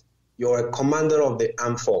you're a commander of the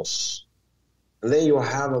armed force, and then you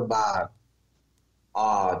have about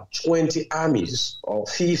 20 armies or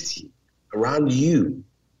 50 around you,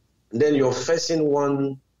 and then you're facing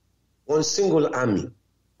one single army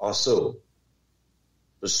or so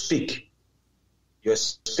to speak. You're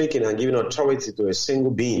speaking and giving authority to a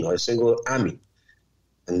single being or a single army,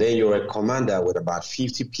 and then you're a commander with about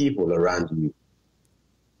 50 people around you.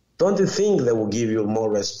 Don't you think that will give you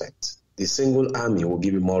more respect? The single army will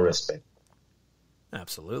give you more respect.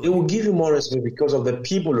 Absolutely. It will give you more respect because of the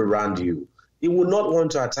people around you. It will not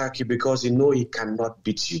want to attack you because you know he cannot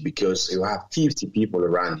beat you because you have 50 people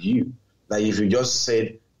around you. Like if you just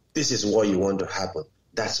said, this is what you want to happen,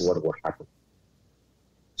 that's what will happen.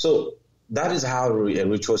 So that is how a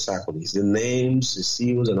ritual circle is. The names, the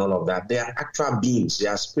seals, and all of that, they are actual beings. They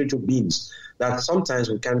are spiritual beings that sometimes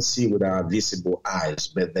we can't see with our visible eyes,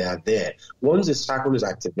 but they are there. Once the circle is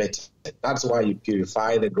activated, that's why you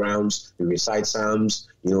purify the grounds, you recite psalms,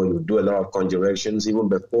 you do a lot of conjurations even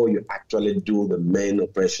before you actually do the main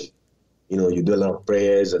operation. You do a lot of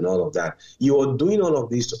prayers and all of that. You are doing all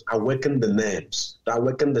of this to awaken the names, to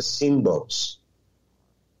awaken the symbols.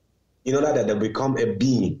 That they become a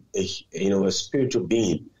being, a spiritual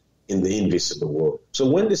being in the invisible world. So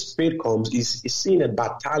when the spirit comes, it's seen as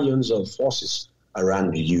battalions of forces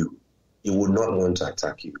around you. It will not want to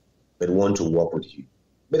attack you, but want to work with you.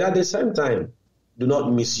 But at the same time, do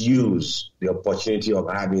not misuse the opportunity of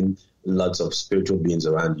having lots of spiritual beings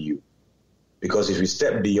around you. Because if you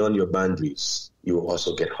step beyond your boundaries, you will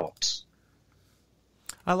also get hurt.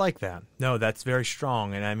 I like that. No, that's very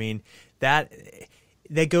strong. And I mean, that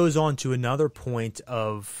goes on to another point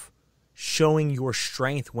of showing your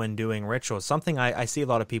strength when doing rituals. Something I see a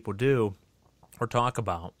lot of people do or talk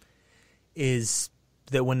about is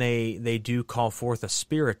that when they do call forth a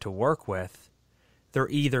spirit to work with, they're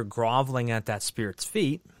either groveling at that spirit's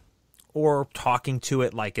feet or talking to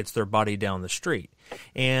it like it's their buddy down the street.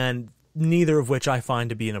 And neither of which I find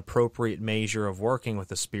to be an appropriate measure of working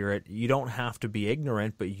with a spirit. You don't have to be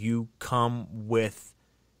ignorant, but you come with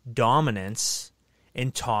dominance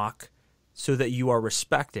and talk so that you are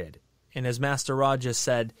respected. And as Master Ra just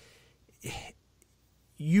said,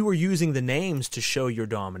 you are using the names to show your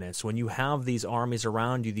dominance. When you have these armies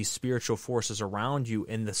around you, these spiritual forces around you,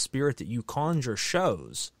 and the spirit that you conjure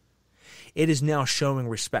shows, it is now showing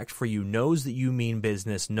respect for you, knows that you mean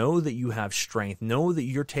business, know that you have strength, know that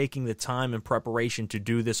you're taking the time and preparation to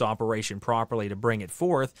do this operation properly to bring it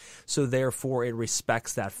forth, so therefore it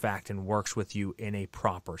respects that fact and works with you in a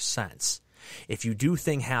proper sense. If you do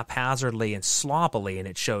things haphazardly and sloppily and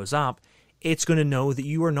it shows up, it's going to know that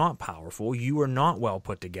you are not powerful, you are not well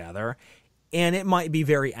put together, and it might be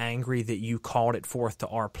very angry that you called it forth to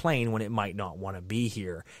our plane when it might not want to be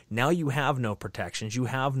here. Now you have no protections, you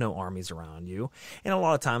have no armies around you, and a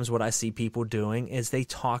lot of times what I see people doing is they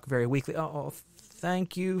talk very weakly. Oh,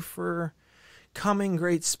 thank you for coming,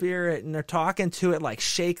 Great Spirit, and they're talking to it like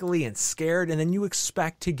shakily and scared, and then you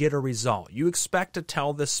expect to get a result. You expect to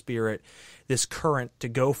tell this spirit, this current, to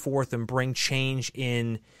go forth and bring change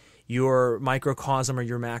in your microcosm or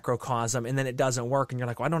your macrocosm, and then it doesn't work, and you're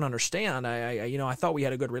like, well, I don't understand. I thought we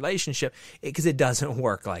had a good relationship, because it doesn't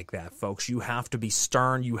work like that, folks. You have to be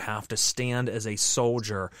stern. You have to stand as a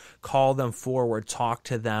soldier, call them forward, talk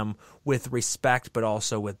to them with respect, but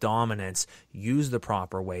also with dominance. Use the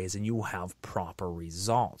proper ways, and you will have proper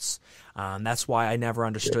results. That's why I never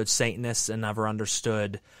understood Satanists and never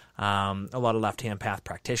understood a lot of left-hand path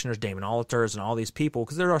practitioners, demonolators, and all these people,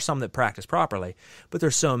 because there are some that practice properly, but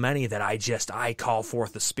there's so many that I call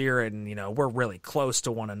forth the spirit, and, we're really close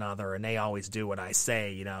to one another, and they always do what I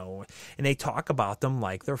say, and they talk about them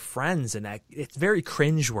like they're friends, and it's very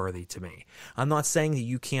cringeworthy to me. I'm not saying that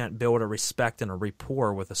you can't build a respect and a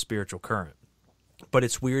rapport with a spiritual current, but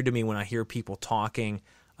it's weird to me when I hear people talking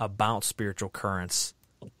about spiritual currents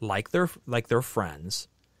like they're friends,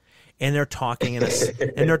 and they're talking in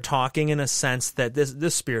a sense that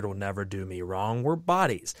this spirit will never do me wrong. We're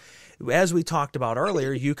bodies. As we talked about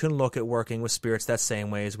earlier, you can look at working with spirits that same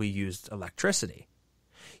way as we used electricity.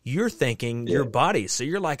 You're thinking you're buddies, so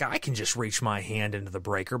you're like, I can just reach my hand into the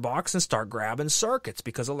breaker box and start grabbing circuits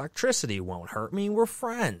because electricity won't hurt me. We're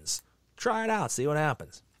friends. Try it out. See what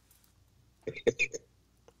happens. You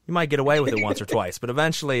might get away with it once or twice, but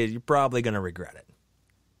eventually you're probably going to regret it.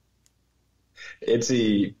 It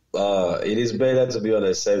is better to be on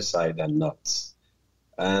the safe side than not.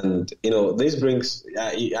 And, this brings,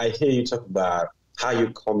 I hear you talk about how you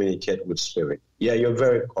communicate with spirit. Yeah, you're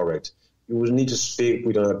very correct. You will need to speak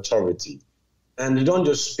with an authority. And you don't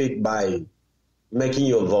just speak by making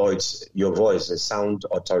your voice sound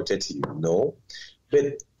authoritative, no.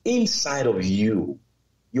 But inside of you,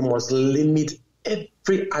 you must limit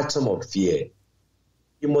every atom of fear.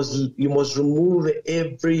 You must remove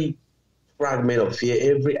every fragment of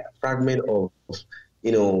fear, every fragment of,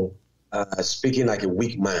 speaking like a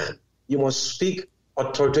weak man. You must speak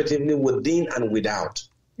authoritatively within and without.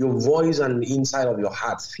 Your voice and the inside of your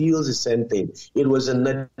heart feels the same thing. It was a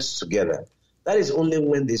net together. That is only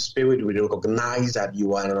when the spirit will recognize that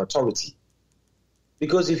you are an authority.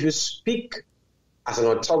 Because if you speak as an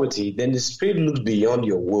authority, then the spirit looks beyond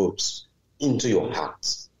your words into your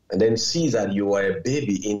heart and then sees that you are a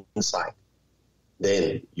baby inside.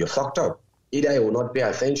 Then you're fucked up. Either it will not pay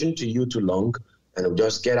attention to you too long and will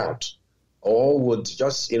just get out, or would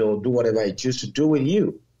just, do whatever it chooses to do with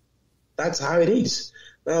you. That's how it is.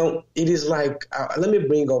 Now, it is like, let me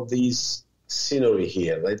bring up this scenery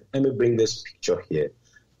here. Let me bring this picture here.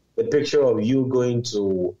 The picture of you going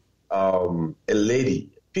to a lady,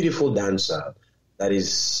 beautiful dancer that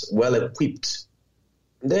is well equipped.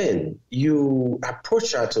 Then you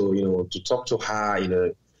approach her to talk to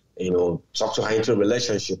her, talk to her into a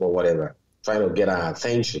relationship or whatever, trying to get her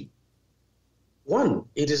attention. One,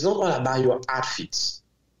 it is not all about your outfits,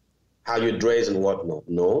 how you dress and whatnot.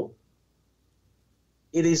 No.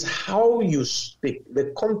 It is how you speak,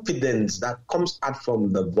 the confidence that comes out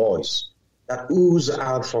from the voice, that oozes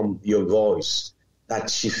out from your voice, that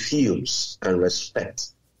she feels and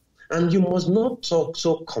respects. And you must not talk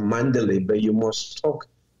so commandingly, but you must talk,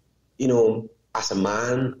 as a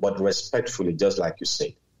man, but respectfully, just like you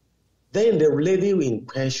said. Then the lady in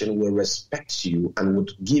question will respect you and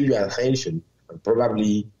would give you attention, and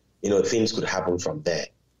probably, things could happen from there.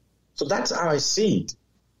 So that's how I see it.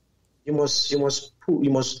 You must exhibit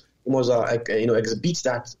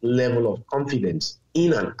that level of confidence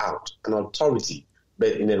in and out, an authority,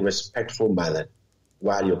 but in a respectful manner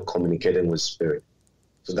while you're communicating with spirit.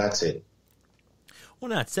 So that's it. Well,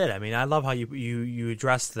 that's it. I mean, I love how you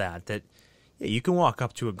addressed that you can walk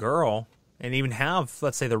up to a girl and even have,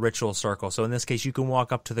 let's say, the ritual circle. So in this case, you can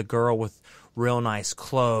walk up to the girl with real nice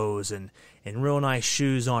clothes and real nice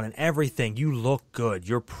shoes on and everything. You look good.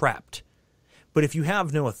 You're prepped. But if you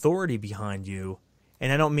have no authority behind you,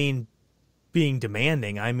 and I don't mean being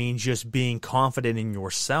demanding, I mean just being confident in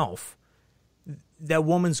yourself, that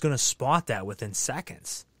woman's going to spot that within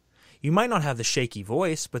seconds. You might not have the shaky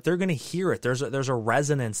voice, but they're going to hear it. There's a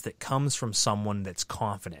resonance that comes from someone that's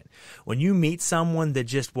confident. When you meet someone that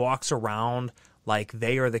just walks around like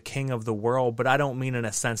they are the king of the world, but I don't mean in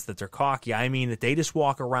a sense that they're cocky. I mean that they just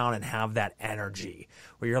walk around and have that energy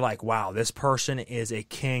where you're like, wow, this person is a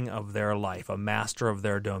king of their life, a master of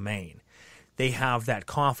their domain. They have that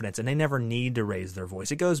confidence, and they never need to raise their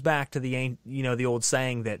voice. It goes back to the old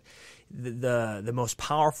saying that the most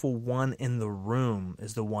powerful one in the room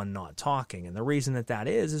is the one not talking. And the reason that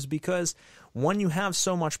is because when you have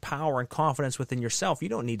so much power and confidence within yourself, you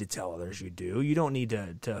don't need to tell others you do. You don't need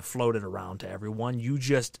to float it around to everyone. You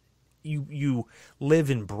just you live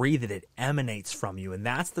and breathe it. It emanates from you. And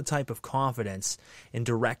that's the type of confidence and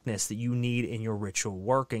directness that you need in your ritual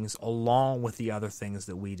workings, along with the other things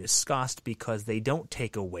that we discussed, because they don't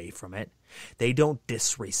take away from it. They don't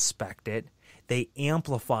disrespect it. They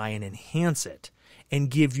amplify and enhance it and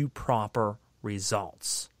give you proper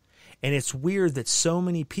results. And it's weird that so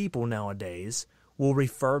many people nowadays will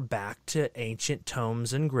refer back to ancient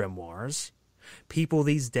tomes and grimoires. People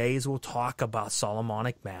these days will talk about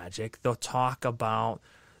Solomonic magic. They'll talk about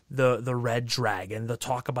the Red Dragon. They'll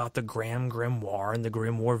talk about the Grand Grimoire and the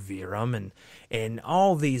Grimoire Verum and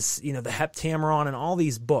all these, the Heptameron and all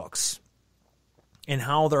these books, and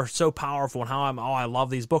how they're so powerful and how I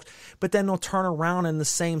love these books. But then they'll turn around in the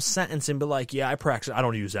same sentence and be like, yeah, I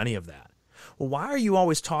don't use any of that. Well, why are you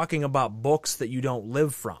always talking about books that you don't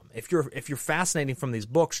live from? If you're fascinating from these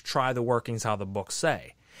books, try the workings how the books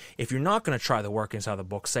say. If you're not going to try the workings how the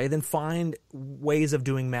books say, then find ways of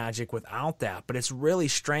doing magic without that. But it's really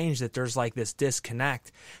strange that there's like this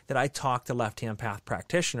disconnect that I talk to left-hand path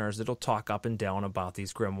practitioners that'll talk up and down about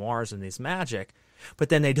these grimoires and these magic, but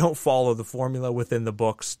then they don't follow the formula within the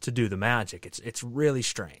books to do the magic. It's really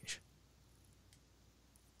strange.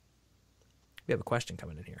 We have a question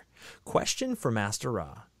coming in here. Question for Master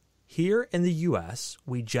Ra. Here in the U.S.,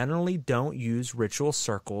 we generally don't use ritual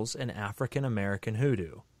circles in African American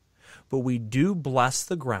Hoodoo, but we do bless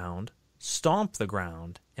the ground, stomp the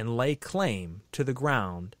ground, and lay claim to the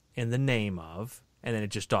ground in the name of, and then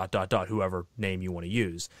it just ... whoever name you want to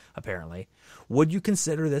use, apparently. Would you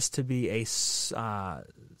consider this to be a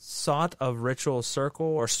sort of ritual circle,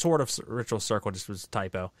 or sort of ritual circle, just was a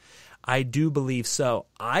typo? I do believe so.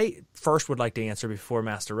 I first would like to answer before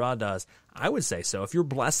Master Ra does. I would say so. If you're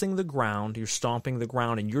blessing the ground, you're stomping the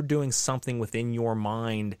ground, and you're doing something within your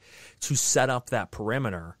mind to set up that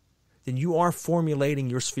perimeter, then you are formulating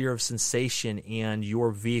your sphere of sensation and your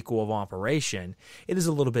vehicle of operation. It is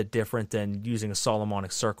a little bit different than using a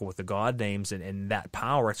Solomonic circle with the god names and that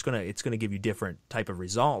power. It's gonna give you different type of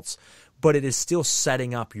results, but it is still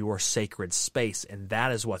setting up your sacred space, and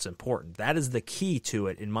that is what's important. That is the key to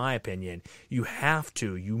it, in my opinion. You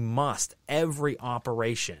must, every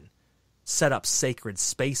operation, set up sacred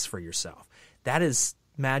space for yourself. That is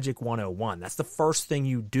Magic 101. That's the first thing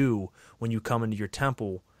you do when you come into your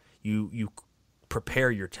temple. You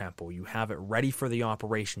prepare your temple. You have it ready for the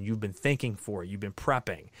operation. You've been thinking for it. You've been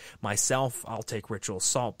prepping. Myself, I'll take ritual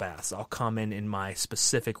salt baths. I'll come in my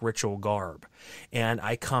specific ritual garb. And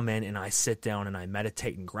I come in and I sit down and I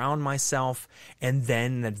meditate and ground myself. And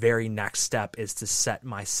then the very next step is to set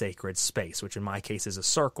my sacred space, which in my case is a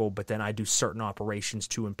circle. But then I do certain operations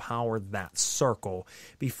to empower that circle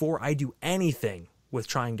before I do anything with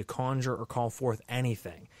trying to conjure or call forth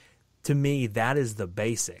anything. To me, that is the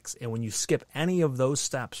basics. And when you skip any of those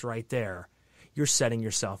steps right there, you're setting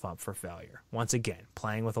yourself up for failure. Once again,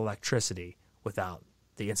 playing with electricity without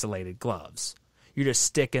the insulated gloves. You're just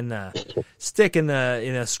sticking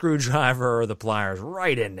the screwdriver or the pliers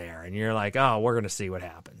right in there, and you're like, oh, we're going to see what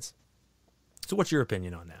happens. So what's your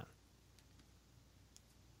opinion on that?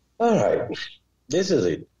 All right. This is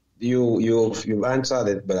it. You've answered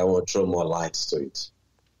it, but I want to throw more lights to it.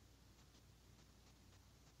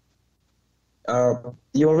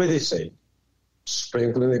 You already said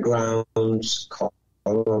sprinkling the grounds, calling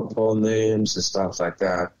upon names and stuff like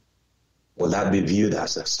that. Will that be viewed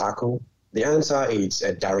as a circle? The answer is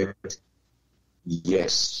a direct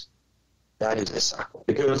yes. That is a circle.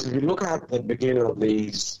 Because if you look at the beginning of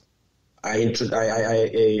these, I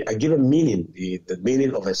give a meaning, the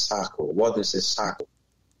meaning of a circle. What is a circle?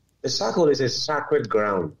 A circle is a sacred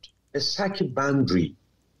ground, a sacred boundary,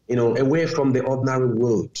 away from the ordinary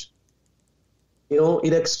world.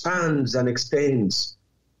 It expands and extends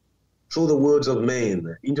through the worlds of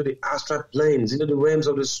men, into the astral planes, into the realms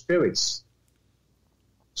of the spirits.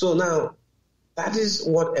 So now, That is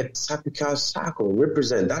what a typical circle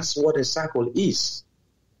represents. That's what a circle is.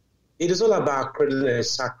 It is all about creating a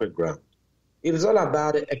sacred ground. It is all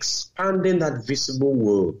about expanding that visible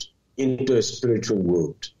world into a spiritual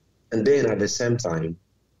world. And then at the same time,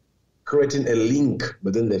 creating a link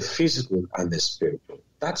between the physical and the spiritual.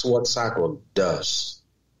 That's what circle does.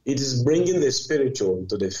 It is bringing the spiritual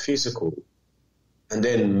to the physical and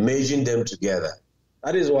then merging them together.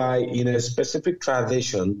 That is why in a specific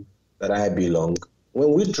tradition that I belong,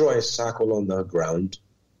 when we draw a circle on the ground,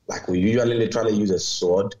 like we usually literally use a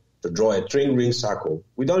sword to draw a 3-ring circle,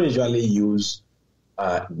 we don't usually use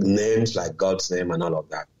names like God's name and all of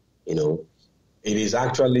that. You know, it is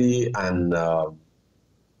actually an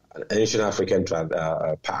ancient African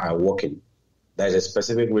walking. There's a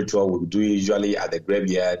specific ritual we do usually at the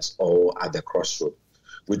graveyards or at the crossroads.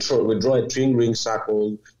 We draw a 3-ring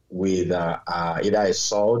circle with either a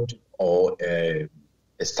sword or a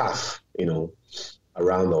staff, you know,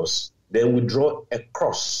 around us. Then we draw a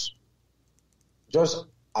cross just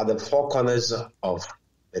at the 4 corners of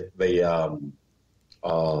the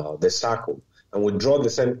circle. And we draw the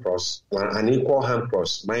same cross, an equal hand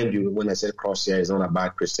cross. Mind you, when I say cross here, it's not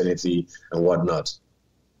about Christianity and whatnot.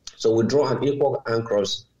 So we draw an equal hand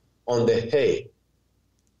cross on the head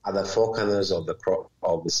at the 4 corners of the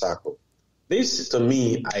circle. This, to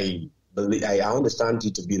me, I understand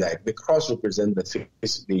it to be like the cross represents the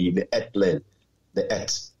earth plane, the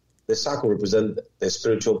earth. The circle represents the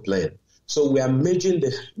spiritual plane. So we are bringing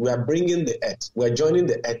the earth, we are joining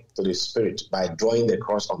the earth to the spirit by drawing the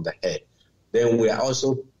cross on the head. Then we are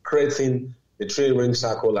also creating the 3-ring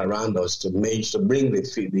circle around us to bring the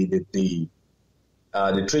 3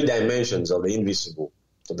 dimensions of the invisible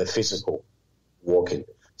to the physical walking.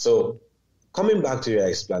 So coming back to your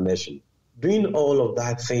explanation, doing all of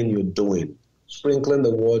that thing you're doing, sprinkling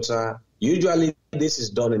the water, usually this is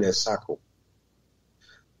done in a circle.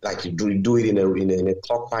 Like you do it in a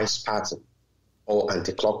clockwise pattern or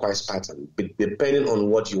anti-clockwise pattern, depending on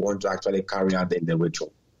what you want to actually carry out in the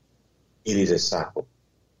ritual. It is a circle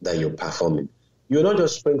that you're performing. You're not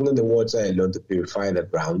just sprinkling the water alone to purify the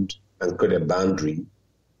ground and create a boundary,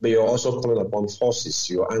 but you're also calling upon forces,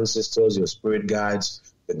 your ancestors, your spirit guides,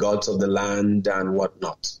 the gods of the land and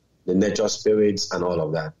whatnot, the nature spirits and all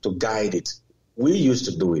of that, to guide it. We used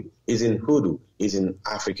to do it. It's in Hoodoo. It's in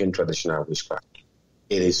African traditional witchcraft.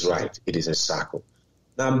 It is right. It is a circle.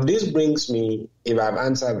 Now, this brings me, if I've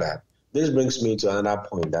answered that, this brings me to another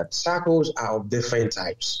point, that circles are of different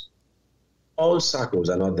types. All circles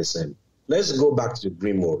are not the same. Let's go back to the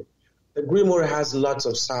Grimoire. The Grimoire has lots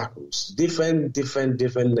of circles, different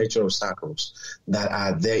nature of circles that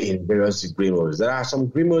are there in various Grimoires. There are some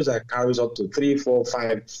Grimoires that carries up to 3, 4,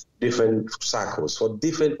 5 different circles for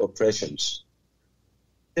different operations.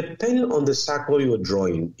 Depending on the circle you're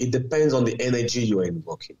drawing, it depends on the energy you're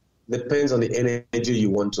invoking. Depends on the energy you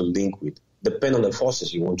want to link with. Depends on the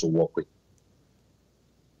forces you want to work with.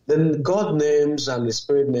 Then God names and the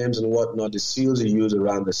spirit names and whatnot, the seals you use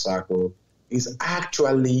around the circle, is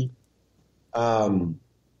actually, it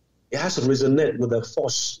has to resonate with the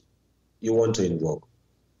force you want to invoke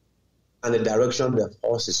and the direction the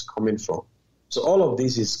force is coming from. So all of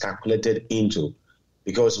this is calculated into,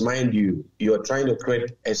 because mind you, you're trying to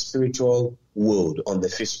create a spiritual world on the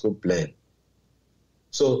physical plane.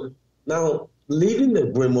 So now, leaving the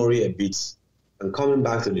Grimoire a bit and coming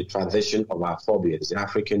back to the tradition of our forebears, the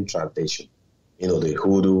African tradition, you know, the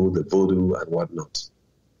Hoodoo, the Voodoo, and whatnot.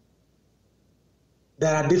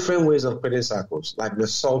 There are different ways of creating circles, like the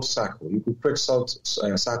salt circle. You could create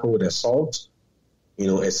a circle with a salt, you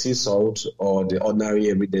know, a sea salt, or the ordinary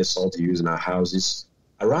everyday salt you use in our houses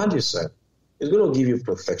around yourself. It's going to give you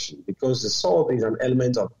protection, because the salt is an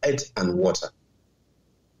element of earth and water.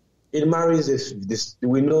 It marries this.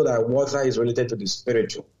 We know that water is related to the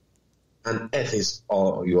spiritual, and earth is,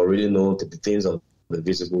 or you already know, to the things of the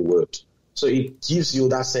visible world. So it gives you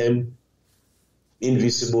that same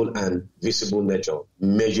invisible and visible nature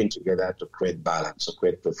merging together to create balance, to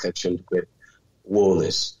create protection, to create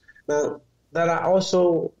wholeness. Now, there are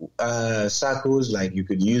also circles like you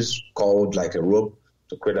could use called like a rope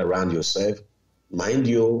to create around yourself. Mind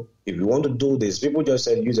you, if you want to do this, people just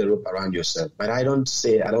said use a rope around yourself, but I don't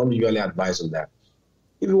usually advise on that.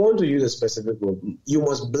 If you want to use a specific rope, you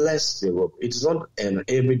must bless the rope. It's not an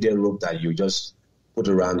everyday rope that you just put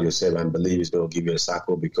around yourself and believe it's going to give you a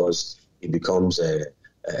circle because it becomes a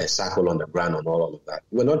circle on the ground and all of that.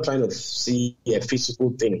 We're not trying to see a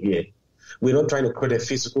physical thing here. We're not trying to create a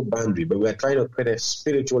physical boundary, but we're trying to create a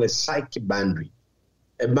spiritual, a psychic boundary,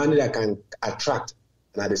 a boundary that can attract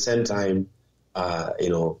and at the same time,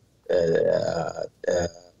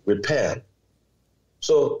 repel.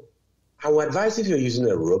 So I would advise if you're using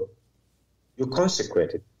a rope, you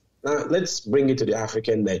consecrate it. Now, let's bring it to the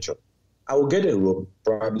African nature. I will get a rope,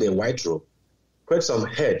 probably a white rope, create some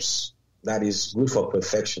herbs that is good for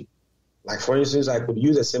perfection. Like, for instance, I could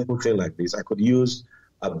use a simple thing like this. I could use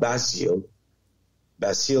a basil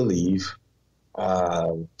leaf,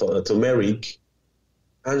 turmeric,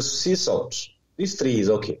 and sea salt. These three is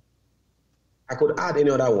okay. I could add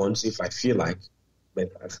any other ones if I feel like,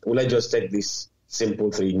 but let's just take these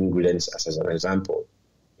simple three ingredients as an example.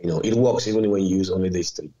 It works even when you use only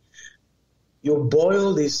these three. You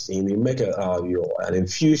boil this thing, you make an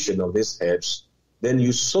infusion of these herbs, then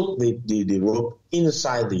you soak the rope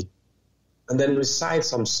inside it, and then recite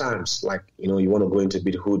some psalms, like, you want to go into a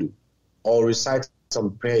bit hoodoo, or recite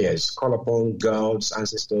some prayers, call upon gods,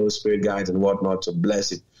 ancestors, spirit guides, and whatnot to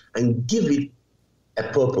bless it, and give it a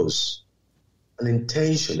purpose, an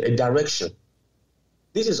intention, a direction.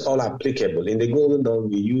 This is all applicable. In the Golden Dawn,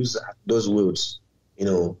 we use those words,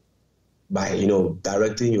 by,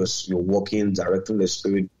 directing your walking, directing the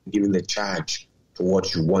spirit, giving the charge to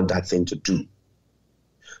what you want that thing to do.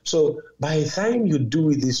 So by the time you do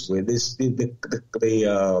it this way, the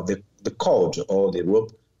cord or the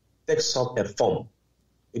rope takes up a form.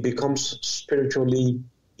 It becomes spiritually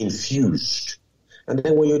infused. And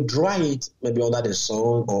then when you dry it, maybe under the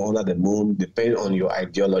sun or under the moon, depending on your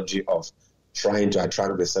ideology of trying to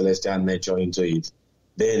attract the celestial nature into it,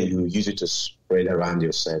 then you use it to spread around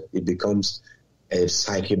yourself. It becomes a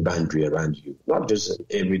psychic boundary around you, not just an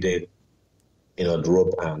everyday,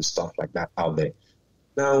 rope and stuff like that out there.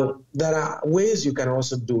 Now, there are ways you can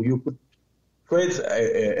also do. You could create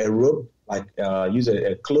a rope, like use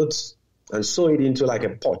a cloth and sew it into like a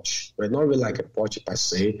pouch, but not really like a pouch per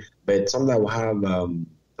se, but something that will have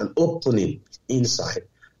an opening inside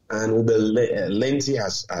and will be lengthy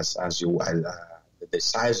as you the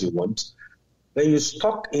size you want. Then you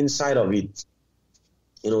stock inside of it.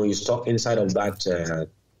 You stock inside of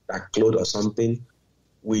that cloth or something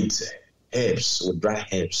with herbs, with dry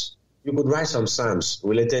herbs. You could write some psalms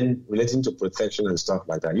relating to protection and stuff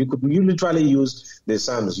like that. You literally use the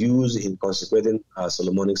psalms used in consecrating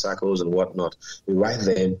Solomonic circles and whatnot. You write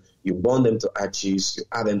them, you burn them to ashes, you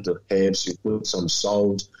add them to herbs, you put some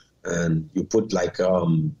salt, and you put like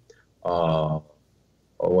what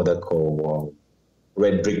they call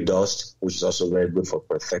red brick dust, which is also very good for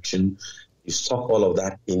protection. You stock all of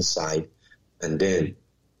that inside, and then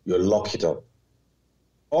you lock it up.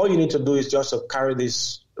 All you need to do is just to carry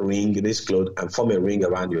this ring, this cloth, and form a ring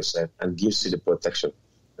around yourself, and gives you the protection.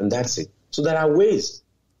 And that's it. So there are ways.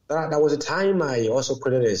 There was a time I also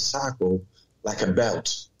created a circle, like a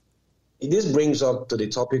belt. This brings up to the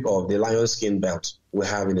topic of the lion skin belt we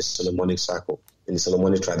have in the Solomonic circle, in the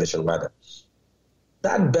Solomonic tradition rather.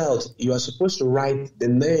 That belt, you are supposed to write the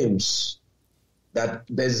names, that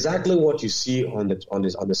exactly what you see on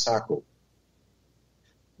the circle.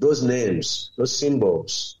 Those names, those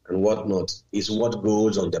symbols and whatnot is what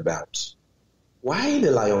goes on the belt. Why the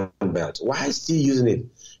lion belt? Why still using it?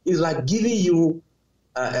 It's like giving you,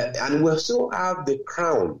 and we still have the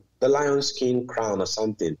crown, the lion skin crown or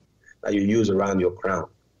something that you use around your crown.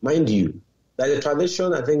 Mind you, there's a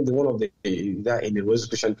tradition, I think one of the, that in the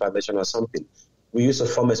Rosicrucian tradition or something, we used to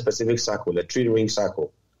form a specific circle, a 3-ring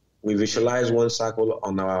circle. We visualize one circle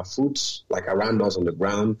on our foot, like around us on the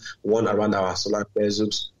ground, one around our solar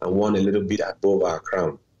plexus, and one a little bit above our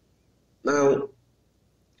crown. Now,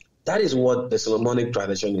 that is what the Solomonic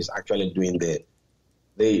tradition is actually doing there.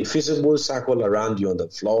 The visible circle around you on the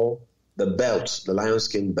floor, the belt, the lion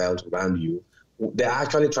skin belt around you, they're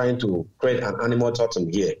actually trying to create an animal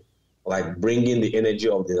totem here, like bringing the energy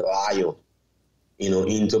of the lion,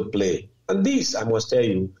 into play. And this, I must tell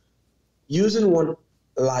you, using one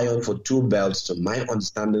lion for 2 belts, to my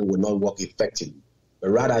understanding, will not work effectively.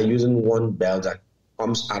 But rather using one belt that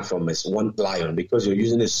comes out from one lion, because you're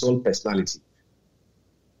using the soul personality,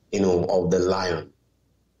 of the lion,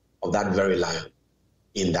 of that very lion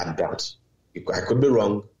in that belt. I could be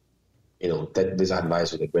wrong. Take this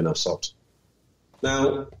advice with a grain of salt.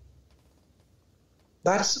 Now,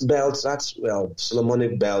 that's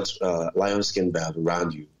Solomonic belt, lion skin belt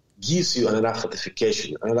around you, gives you another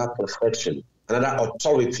fortification, another perfection, another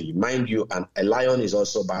authority. Mind you, and a lion is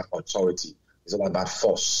also about authority. It's all about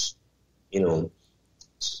force,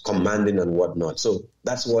 commanding and whatnot. So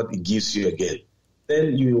that's what it gives you again.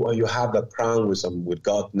 Then you have the crown with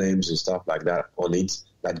God names and stuff like that on it.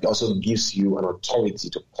 That also gives you an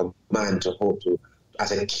authority to command, to hold to,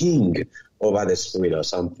 as a king over the spirit or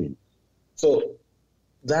something. So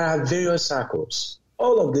there are various circles.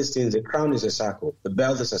 All of these things, the crown is a circle, the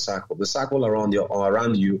belt is a circle, the circle around you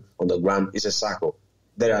on the ground is a circle.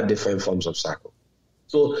 There are different forms of circle.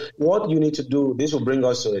 So what you need to do, this will bring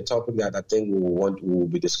us to a topic that I think we'll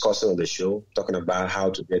be discussing on the show, talking about how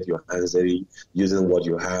to get your hands dirty, using what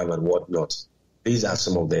you have and what not. These are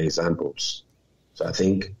some of the examples. So I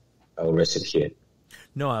think I'll rest it here.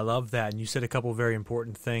 No, I love that. And you said a couple of very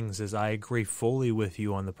important things, as I agree fully with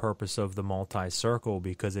you on the purpose of the multi-circle,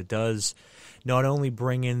 because it does not only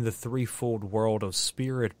bring in the threefold world of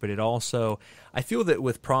spirit, but it also, I feel that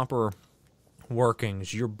with proper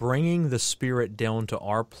workings, you're bringing the spirit down to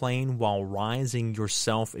our plane while rising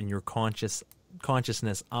yourself and your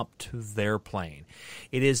consciousness up to their plane.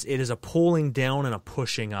 It is a pulling down and a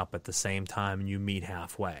pushing up at the same time, and you meet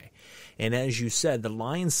halfway. And as you said, the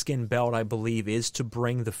lion skin belt, I believe, is to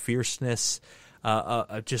bring the fierceness.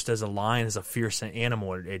 Just as a lion is a fierce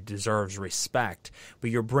animal, it deserves respect. But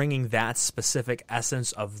you're bringing that specific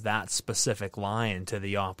essence of that specific lion to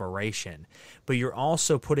the operation. But you're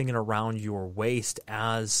also putting it around your waist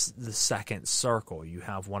as the second circle. You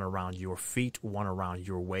have one around your feet, one around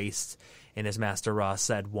your waist, and as Master Ra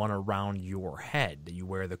said, one around your head. You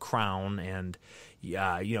wear the crown, and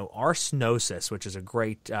Arsnosis, which is a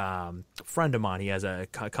great friend of mine. He has a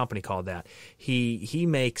company called that. He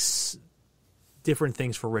makes different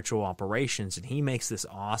things for ritual operations, and he makes this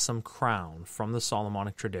awesome crown from the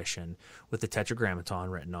Solomonic tradition with the Tetragrammaton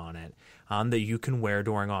written on it that you can wear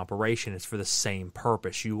during operation. It's for the same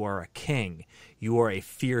purpose. You are a king, you are a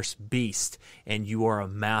fierce beast, and you are a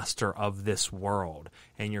master of this world,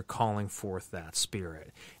 and you're calling forth that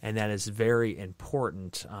spirit. And that is very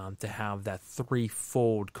important to have that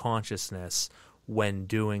threefold consciousness when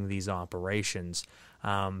doing these operations.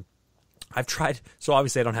 I've tried, so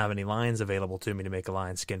obviously I don't have any lines available to me to make a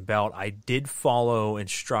lion skin belt. I did follow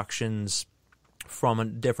instructions from a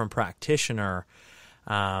different practitioner.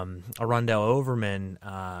 Arundel Overman,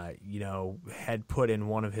 had put in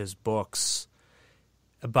one of his books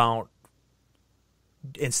about,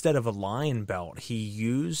 instead of a lion belt, he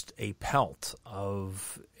used a pelt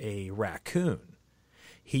of a raccoon.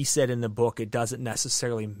 He said in the book it doesn't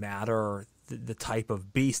necessarily matter the type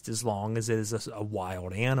of beast as long as it is a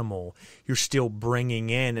wild animal. You're still bringing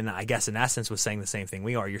in, and I guess in essence was saying the same thing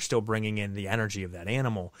we are, you're still bringing in the energy of that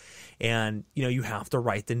animal. And, you have to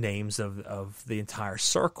write the names of the entire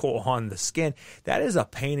circle on the skin. That is a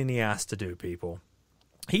pain in the ass to do, people.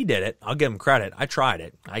 He did it. I'll give him credit. I tried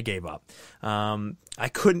it. I gave up. I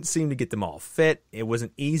couldn't seem to get them all fit. It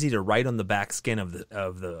wasn't easy to write on the back skin of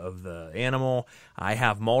the animal. I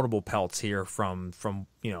have multiple pelts here from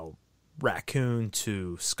raccoon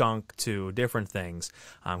to skunk to different things,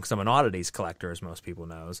 because I'm an oddities collector, as most people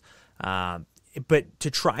knows. But to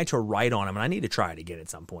try to write on them, and I need to try it again at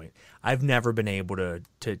some point, I've never been able to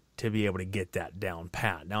be able to get that down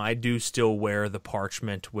pat. Now, I do still wear the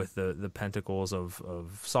parchment with the pentacles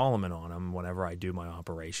of Solomon on them whenever I do my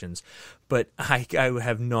operations, but I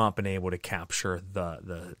have not been able to capture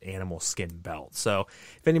the animal skin belt. So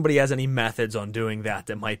if anybody has any methods on doing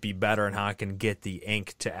that might be better, and how I can get the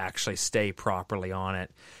ink to actually stay properly on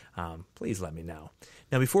it, please let me know.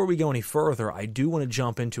 Now, before we go any further, I do want to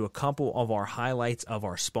jump into a couple of our highlights of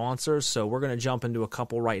our sponsors. So we're going to jump into a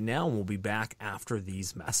couple right now, and we'll be back after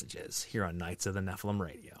these messages here on Knights of the Nephilim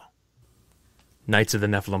Radio. Knights of the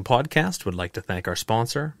Nephilim podcast would like to thank our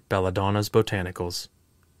sponsor, Belladonna's Botanicals.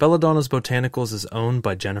 Belladonna's Botanicals is owned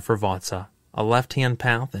by Jennifer Vatsa, a left-hand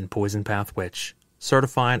path and poison path witch,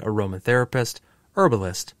 certified aromatherapist,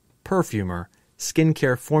 herbalist, perfumer,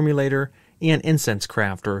 skincare formulator, and incense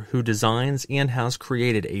crafter who designs and has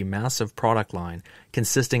created a massive product line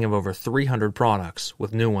consisting of over 300 products,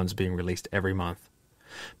 with new ones being released every month.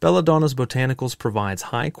 Belladonna's Botanicals provides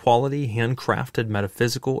high-quality, handcrafted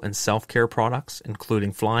metaphysical and self-care products,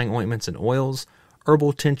 including flying ointments and oils,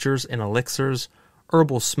 herbal tinctures and elixirs,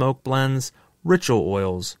 herbal smoke blends, ritual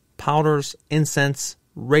oils, powders, incense,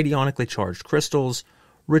 radionically charged crystals,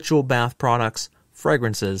 ritual bath products,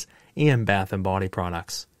 fragrances, and bath and body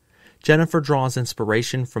products. Jennifer draws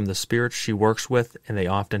inspiration from the spirits she works with, and they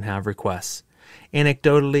often have requests.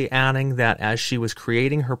 Anecdotally adding that as she was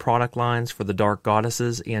creating her product lines for the dark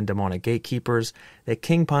goddesses and demonic gatekeepers, that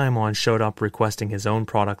King Paimon showed up requesting his own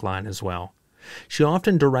product line as well. She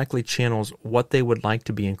often directly channels what they would like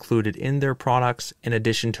to be included in their products, in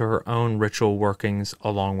addition to her own ritual workings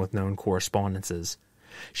along with known correspondences.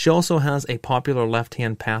 She also has a popular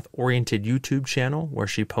left-hand path-oriented YouTube channel where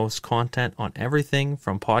she posts content on everything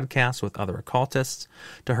from podcasts with other occultists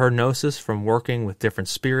to her gnosis from working with different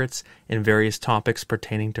spirits and various topics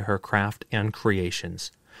pertaining to her craft and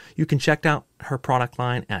creations. You can check out her product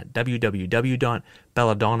line at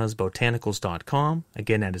www.belladonnasbotanicals.com.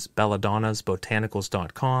 Again, that is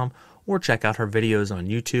belladonnasbotanicals.com. Or check out her videos on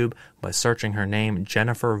YouTube by searching her name,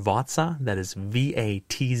 Jennifer Vatza. That is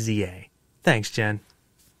Vatza. Thanks, Jen.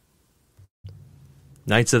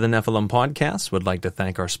 Knights of the Nephilim podcast would like to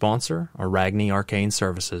thank our sponsor, Arachne Arcane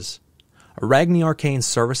Services. Arachne Arcane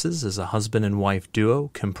Services is a husband and wife duo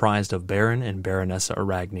comprised of Baron and Baronessa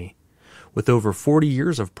Arachne. With over 40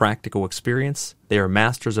 years of practical experience, they are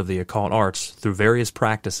masters of the occult arts through various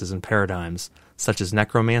practices and paradigms, such as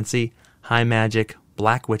necromancy, high magic,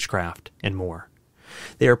 black witchcraft, and more.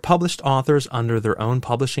 They are published authors under their own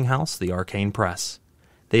publishing house, the Arcane Press.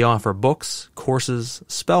 They offer books, courses,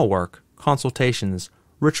 spell work, consultations,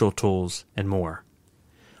 ritual tools, and more.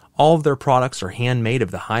 All of their products are handmade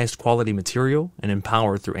of the highest quality material and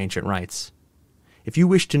empowered through ancient rites. If you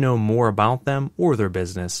wish to know more about them or their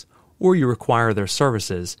business, or you require their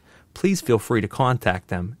services, please feel free to contact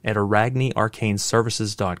them at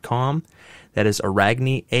arachnearcaneservices.com. That is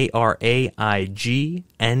Arachne, ARAIGNEE,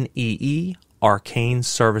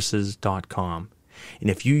 arcaneservices.com.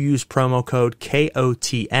 And if you use promo code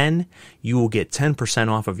KOTN, you will get 10%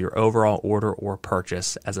 off of your overall order or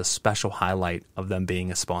purchase as a special highlight of them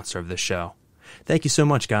being a sponsor of this show. Thank you so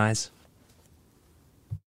much, guys.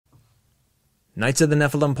 Knights of the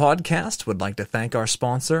Nephilim podcast would like to thank our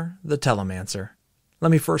sponsor, the Telemancer.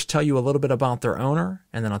 Let me first tell you a little bit about their owner,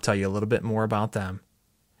 and then I'll tell you a little bit more about them.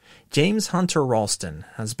 James Hunter Ralston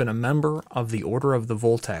has been a member of the Order of the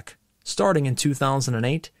Voltec, starting in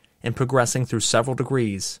 2008 and progressing through several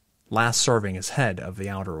degrees, last serving as head of the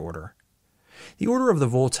Outer Order. The Order of the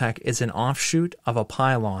Voltec is an offshoot of a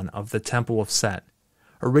pylon of the Temple of Set,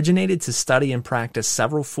 originated to study and practice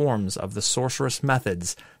several forms of the sorceress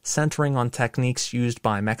methods centering on techniques used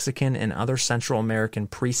by Mexican and other Central American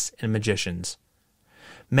priests and magicians.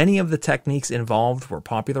 Many of the techniques involved were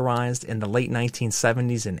popularized in the late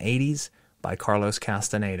 1970s and 80s by Carlos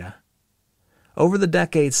Castaneda. Over the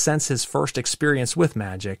decades since his first experience with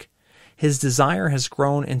magic, his desire has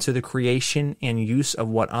grown into the creation and use of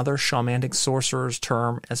what other shamanic sorcerers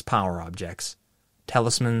term as power objects,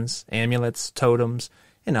 talismans, amulets, totems,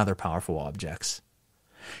 and other powerful objects.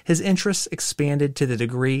 His interests expanded to the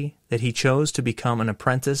degree that he chose to become an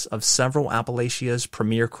apprentice of several Appalachia's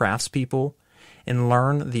premier craftspeople and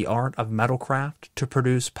learn the art of metalcraft to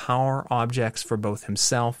produce power objects for both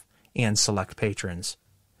himself and select patrons.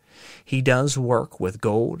 He does work with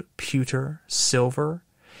gold, pewter, silver,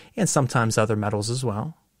 and sometimes other metals as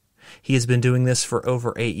well. He has been doing this for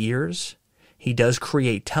over 8 years. He does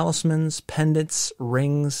create talismans, pendants,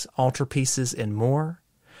 rings, altarpieces, and more,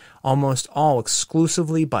 almost all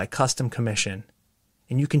exclusively by custom commission.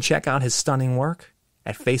 And you can check out his stunning work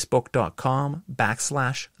at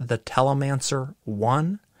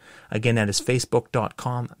facebook.com/thetelemancer1. Again, that is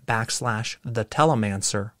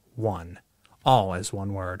facebook.com/thetelemancer1. All as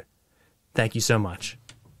one word. Thank you so much.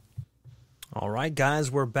 All right,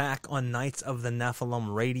 guys, we're back on Knights of the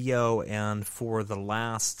Nephilim Radio, and for the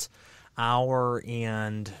last hour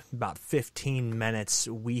and about 15 minutes,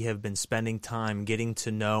 we have been spending time getting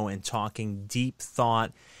to know and talking deep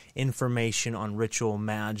thought information on ritual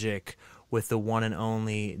magic with the one and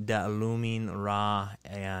only Deillumine Ra,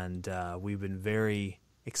 and we've been very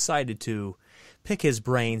excited to pick his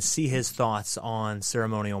brain, see his thoughts on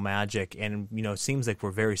ceremonial magic, and it seems like we're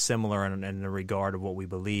very similar in the regard of what we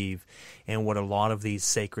believe and what a lot of these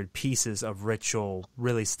sacred pieces of ritual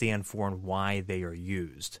really stand for and why they are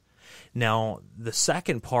used. Now, the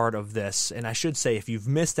second part of this, and I should say, if you've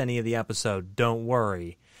missed any of the episode, don't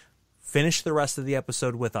worry. Finish the rest of the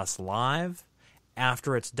episode with us live.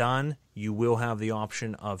 After it's done, you will have the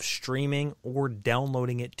option of streaming or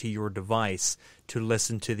downloading it to your device to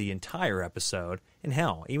listen to the entire episode. And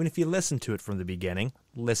hell, even if you listen to it from the beginning,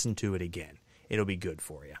 listen to it again. It'll be good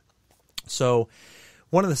for you. So,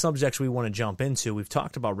 one of the subjects we want to jump into, we've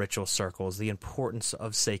talked about ritual circles, the importance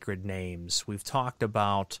of sacred names. We've talked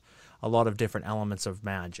about a lot of different elements of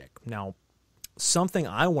magic. Now, something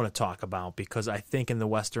I want to talk about, because I think in the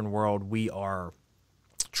Western world we are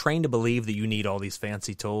trained to believe that you need all these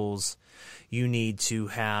fancy tools. You need to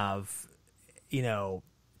have,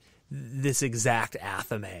 this exact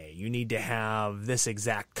athame. You need to have this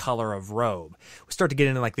exact color of robe. We start to get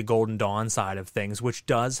into like the Golden Dawn side of things, which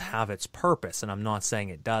does have its purpose, and I'm not saying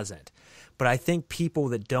it doesn't. But I think people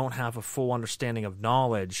that don't have a full understanding of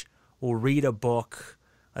knowledge will read a book,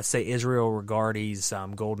 let's say Israel Regardie's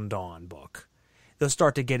Golden Dawn book. They'll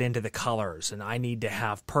start to get into the colors, and I need to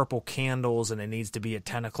have purple candles, and it needs to be at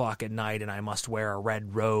 10 o'clock at night, and I must wear a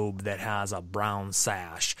red robe that has a brown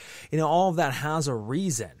sash. All of that has a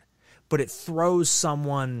reason, but it throws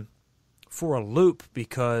someone for a loop,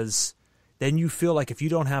 because then you feel like if you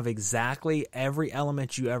don't have exactly every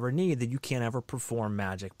element you ever need, that you can't ever perform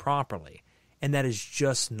magic properly. And that is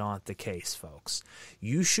just not the case, folks.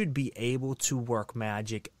 You should be able to work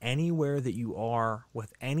magic anywhere that you are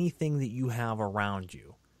with anything that you have around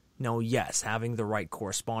you. Now, yes, having the right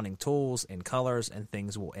corresponding tools and colors and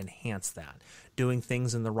things will enhance that. Doing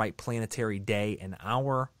things in the right planetary day and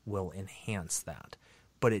hour will enhance that.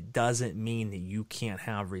 But it doesn't mean that you can't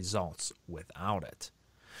have results without it.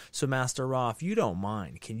 So, Master Ra, if you don't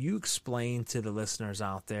mind, can you explain to the listeners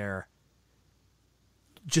out there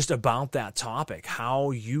just about that topic,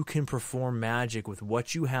 how you can perform magic with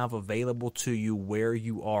what you have available to you where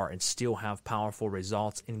you are and still have powerful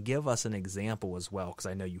results, and give us an example as well, because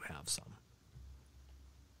I know you have some.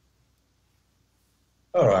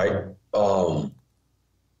 All right.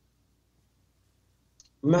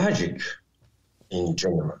 Magic in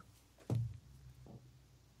general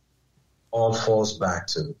all falls back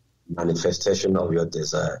to manifestation of your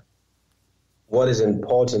desire. What is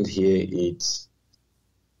important here is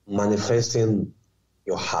manifesting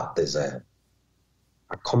your heart desire,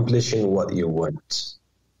 accomplishing what you want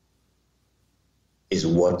is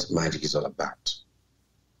what magic is all about.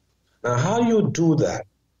 Now, how you do that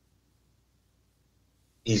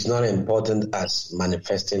is not important as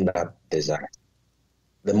manifesting that desire.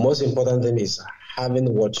 The most important thing is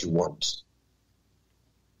having what you want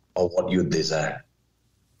or what you desire,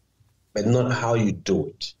 but not how you do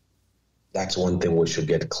it. That's one thing we should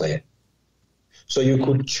get clear. So you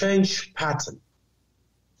could change pattern.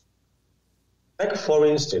 Like, for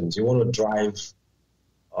instance, you want to drive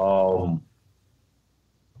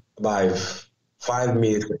by 5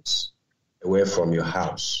 meters away from your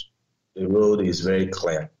house. The road is very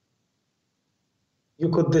clear. You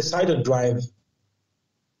could decide to drive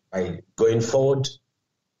by going forward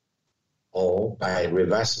or by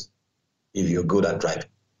reversing if you're good at driving.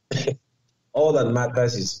 All that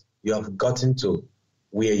matters is you have gotten to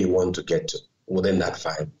where you want to get to within that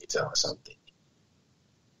 5 meters or something.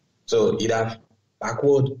 So either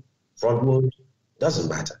backward, frontward, doesn't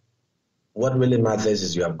matter. What really matters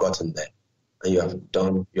is you have gotten there and you have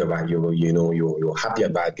done, you're happy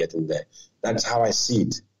about getting there. That's how I see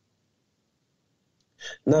it.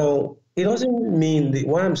 Now, it doesn't mean,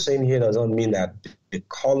 what I'm saying here doesn't mean that the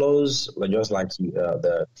colors are just like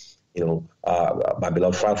my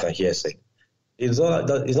beloved Frater here said. It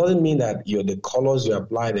doesn't mean that the colors you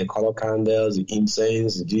apply, the color candles, the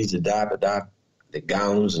incense, the that, the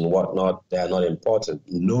gowns and whatnot, they are not important.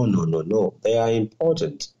 No. They are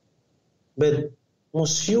important. But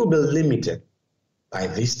must you be limited by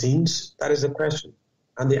these things? That is the question.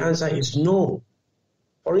 And the answer is no.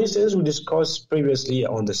 For instance, we discussed previously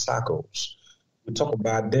on the circles. We talk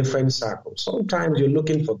about different circles. Sometimes you're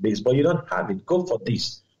looking for this, but you don't have it. Go for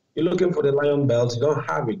this. You're looking for the lion belt, you don't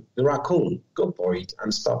have it. The raccoon, go for it,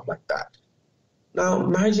 and stuff like that. Now,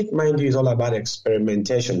 magic, mind you, is all about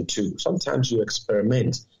experimentation too. Sometimes you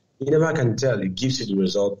experiment. You never can tell. It gives you the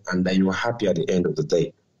result, and then you're happy at the end of the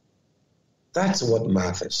day. That's what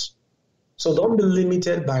matters. So don't be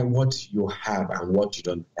limited by what you have and what you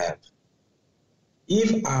don't have.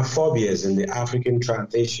 If our forebears in the African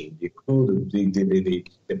tradition, the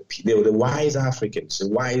wise Africans, the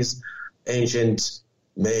wise ancient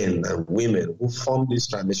men and women who formed this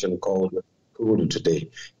tradition called Hoodoo today,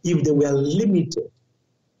 if they were limited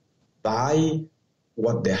by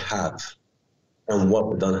what they have and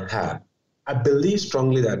what we don't have, I believe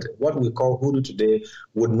strongly that what we call Hoodoo today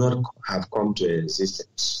would not have come to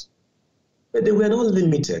existence. But they were not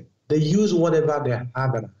limited. They used whatever they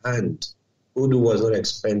have at hand. Hoodoo was not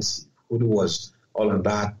expensive. Hoodoo was all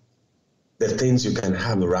about the things you can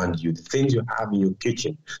have around you, the things you have in your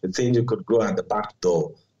kitchen, the things you could grow at the back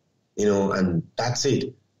door, and that's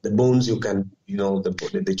it. The bones you can,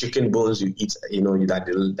 the chicken bones you eat,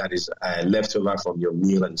 that is left over from your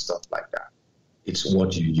meal and stuff like that. It's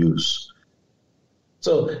what you use.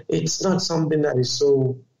 So it's not something that is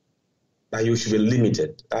so that you should be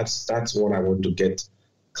limited. That's what I want to get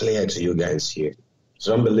clear to you guys here.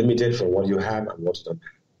 So don't be limited from what you have and what you don't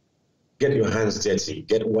have. Get your hands dirty.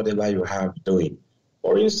 Get whatever you have doing.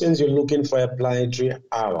 For instance, you're looking for a planetary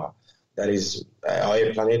hour that is, or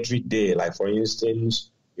a planetary day. Like, for instance,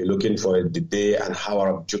 you're looking for the day and hour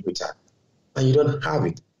of Jupiter, and you don't have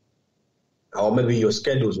it. Or maybe your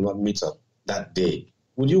schedule is not meet up that day.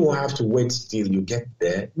 Would you have to wait till you get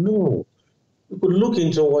there? No. You could look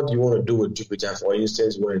into what you want to do with Jupiter. For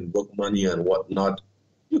instance, when you book money and whatnot,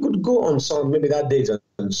 you could go on Sunday. Maybe that day is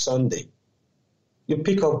on Sunday. You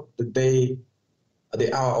pick up the day,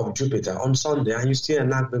 the hour of Jupiter on Sunday, and you still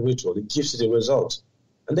enact the ritual. It gives you the result.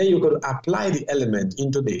 And then you could apply the element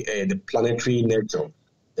into the planetary nature,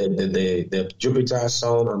 the Jupiter,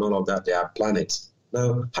 Sun, and all of that. They are planets.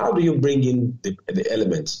 Now, how do you bring in the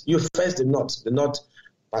elements? You first the knot. The knot,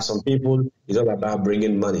 for some people, is all about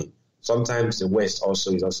bringing money. Sometimes the West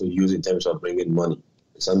also is also used in terms of bringing money.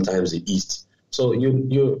 Sometimes the East. So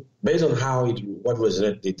you based on what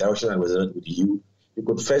resonate, the direction that resonates with you, you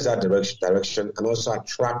could face that direction and also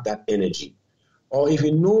attract that energy. Or if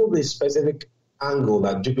you know the specific angle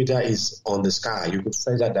that Jupiter is on the sky, you could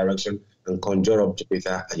face that direction and conjure up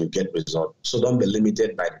Jupiter and you get results. So don't be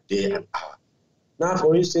limited by the day and hour. Now,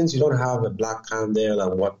 for instance, you don't have a black candle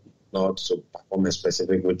and whatnot to perform a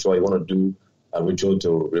specific ritual. You want to do a ritual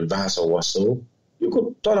to reverse or what so. You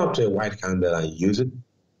could turn up to a white candle and use it.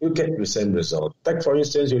 You get the same result. Like, for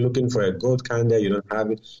instance, you're looking for a gold candle, you don't have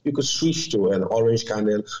it. You could switch to an orange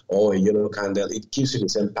candle or a yellow candle. It gives you the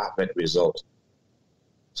same perfect result.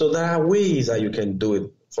 So there are ways that you can do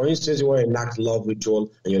it. For instance, you want to enact love ritual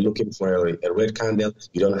and you're looking for a red candle,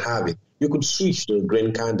 you don't have it. You could switch to a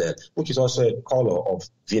green candle, which is also a color of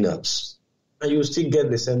Venus. And you still get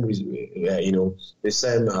the same,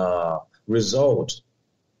 result.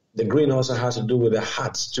 The green also has to do with the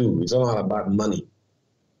hearts too. It's all about money.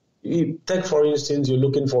 You take, for instance, you're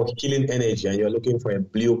looking for healing energy and you're looking for a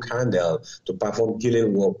blue candle to perform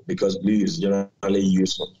healing work because blue is generally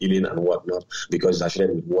used for healing and whatnot because it's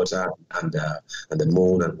associated with water and the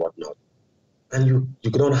moon and whatnot. And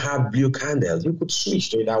you don't have blue candles. You could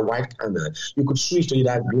switch to that white candle. You could switch to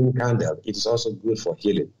that green candle. It is also good for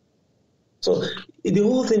healing. So the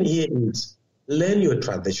whole thing here is learn your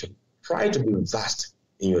tradition. Try to be vast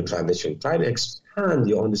in your tradition. Try to expand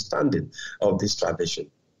your understanding of this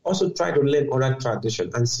tradition. Also try to learn other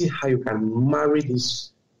traditions and see how you can marry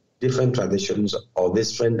these different traditions or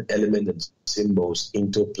different elements and symbols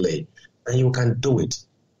into play. And you can do it.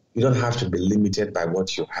 You don't have to be limited by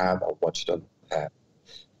what you have or what you don't have.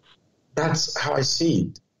 That's how I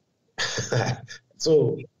see it.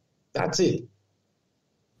 So that's it.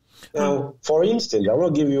 Now, for instance, I will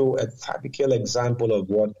give you a practical example of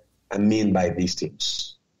what I mean by these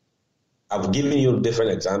things. I've given you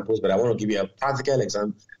different examples, but I want to give you a practical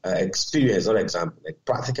experience, not example, a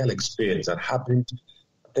practical experience that happened,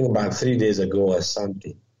 I think about 3 days ago or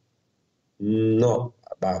something. No,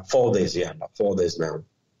 about 4 days, about 4 days now.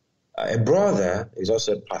 A brother is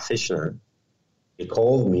also a practitioner. He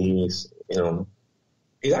called me, he's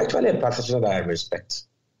actually a practitioner that I respect,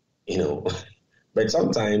 But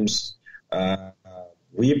sometimes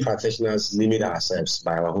we practitioners limit ourselves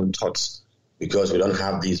by our own thoughts. Because we don't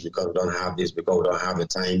have this, because we don't have this, because we don't have the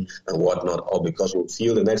time and whatnot, or because we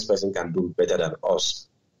feel the next person can do better than us.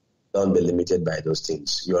 Don't be limited by those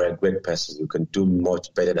things. You're a great person. You can do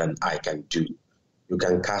much better than I can do. You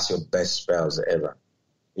can cast your best spells ever.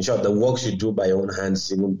 In short, the works you do by your own hands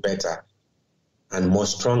is even better and more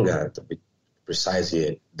stronger, to be precise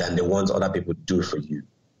here, than the ones other people do for you.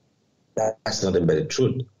 That's nothing but the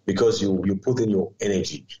truth. Because you put in your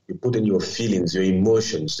energy, you put in your feelings, your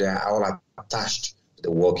emotions, they are all attached to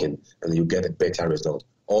the working, and you get a better result.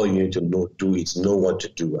 All you need to know what to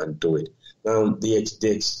do and do it. Now,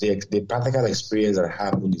 the practical experience that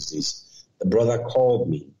happened is this. The brother called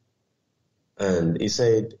me, and he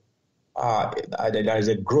said, there is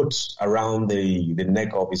a growth around the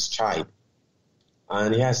neck of his child.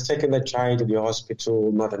 And he has taken the child to the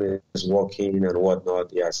hospital, nothing is working and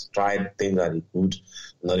whatnot. He has tried things that he could,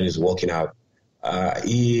 nothing is working out.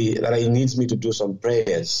 He needs me to do some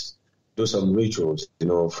prayers, do some rituals,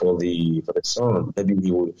 for the son. Maybe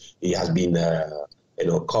he has been,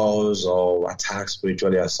 caused or attacked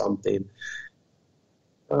spiritually or something.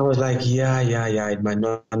 I was like, yeah, it might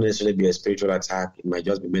not necessarily be a spiritual attack. It might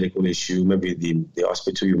just be a medical issue. Maybe the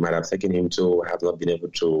hospital you might have taken him to have not been able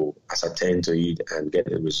to ascertain to it and get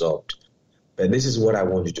it resolved. But this is what I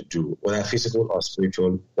want you to do. Whether physical or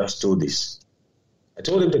spiritual, just do this. I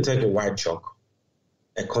told him to take a white chalk,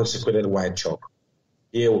 a consecrated white chalk.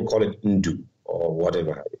 Here we'll call it Hoodoo or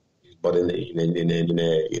whatever. But in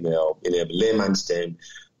a layman's term,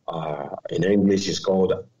 in English, it's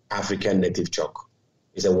called African native chalk.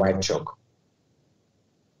 It's a white chalk.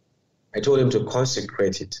 I told him to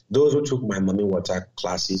consecrate it. Those who took my mommy water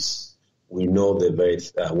classes, we know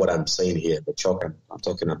what I'm saying here, the chalk I'm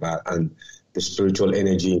talking about, and the spiritual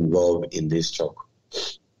energy involved in this chalk.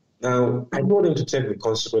 Now, I told him to take the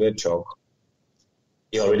consecrated chalk.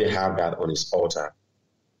 He already have that on his altar.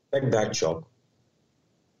 Take that chalk,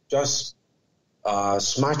 just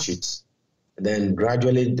smash it, and then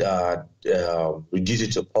gradually reduce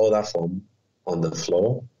it to powder form on the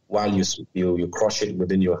floor while you crush it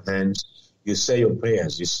within your hands. You say your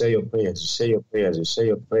prayers, you say your prayers, you say your prayers, you say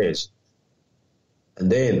your prayers.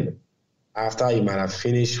 And then after you might have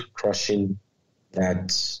finished crushing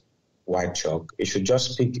that white chalk, you should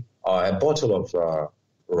just pick a bottle of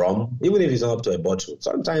rum, even if it's not up to a bottle.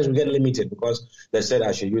 Sometimes we get limited because they said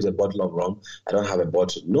I should use a bottle of rum. I don't have a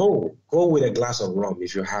bottle. No, go with a glass of rum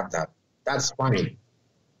if you have that. That's fine.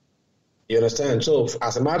 You understand? So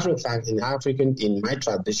as a matter of fact, in my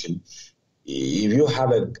tradition, if you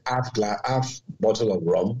have a half bottle of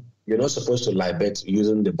rum, you're not supposed to libate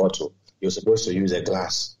using the bottle. You're supposed to use a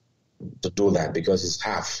glass to do that because it's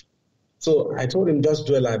half. So I told him just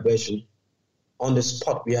do a libation on the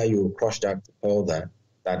spot where you crush that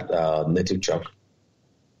native chalk.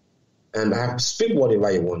 And speak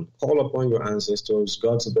whatever you want. Call upon your ancestors,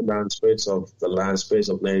 gods of the land, spirits of the land, spirits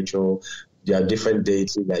of nature. There are different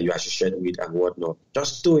deities that you associate with and whatnot.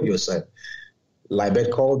 Just do it yourself.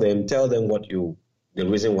 Libate, call them, tell them the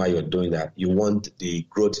reason why you're doing that. You want the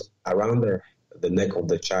growth around the neck of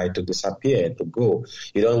the child to disappear, to go.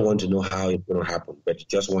 You don't want to know how it's going to happen, but you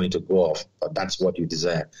just want it to go off. But that's what you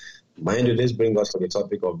desire. Mind you, this brings us to the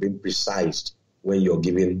topic of being precise when you're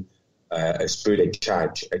giving a spirit a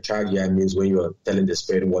charge. A charge here means when you're telling the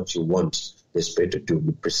spirit what you want the spirit to do.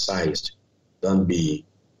 Be precise. Don't be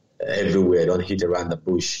everywhere. Don't hit around the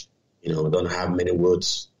bush. Don't have many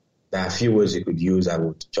words. There are a few words you could use that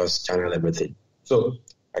would just channel everything. So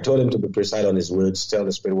I told him to be precise on his words, tell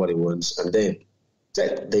the spirit what he wants, and then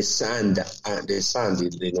take the sand,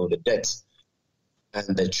 the dirt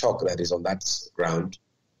and the chalk that is on that ground.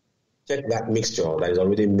 Take that mixture that is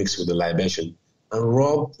already mixed with the libation and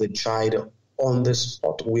rub the child on the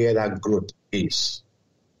spot where that growth is.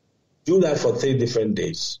 Do that for 3 different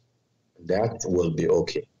days. That will be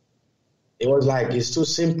okay. It was like, it's too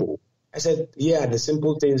simple. I said, yeah, the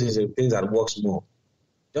simple things is the things that works more.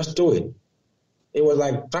 Just do it. It was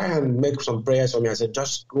like, try and make some prayers for me. I said,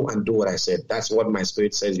 just go and do what I said. That's what my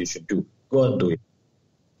spirit says you should do. Go and do it.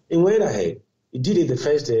 He went ahead. He did it the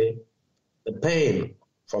first day. The pain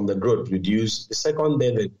from the growth reduced. The second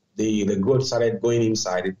day, the growth started going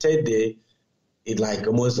inside. The third day,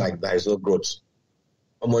 almost like there is no growth.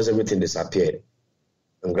 Almost everything disappeared.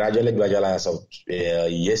 And gradually, as of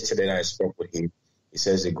yesterday I spoke with him, he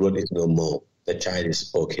says the growth is no more. The child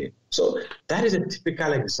is okay. So that is a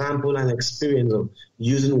typical example and experience of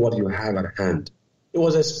using what you have at hand. He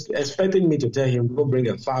was expecting me to tell him, go bring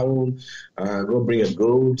a fowl, go bring a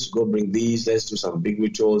goat, go bring these, let's do some big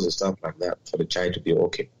rituals and stuff like that for the child to be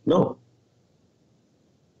okay. No.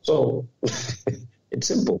 So it's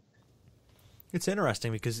simple. It's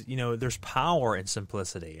interesting because, there's power in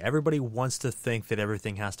simplicity. Everybody wants to think that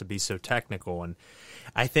everything has to be so technical. And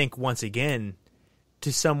I think, once again,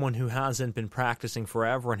 to someone who hasn't been practicing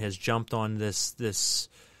forever and has jumped on this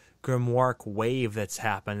grimoire wave that's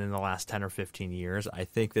happened in the last 10 or 15 years, I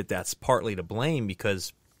think that that's partly to blame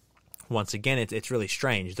because, once again, it's really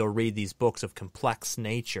strange. They'll read these books of complex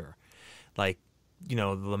nature, like, the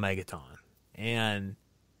Megaton, and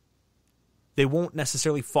they won't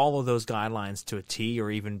necessarily follow those guidelines to a T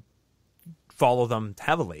or even follow them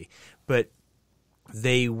heavily, but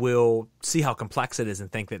they will see how complex it is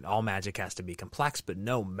and think that all magic has to be complex. But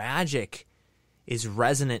no, magic is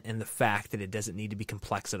resonant in the fact that it doesn't need to be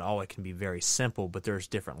complex at all. It can be very simple, but there's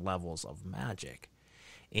different levels of magic.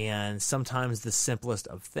 And sometimes the simplest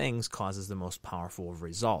of things causes the most powerful of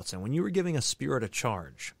results. And when you were giving a spirit a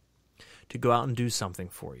charge to go out and do something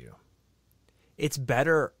for you, it's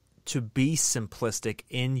better to be simplistic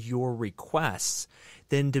in your requests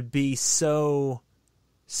than to be so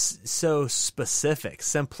specific.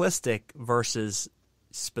 Simplistic versus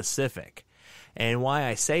specific. And why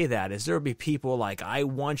I say that is there'll be people like, I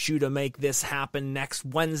want you to make this happen next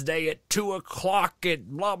Wednesday at 2 o'clock at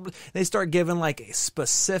blah, blah. They start giving like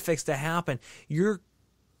specifics to happen. You're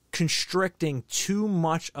constricting too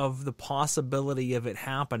much of the possibility of it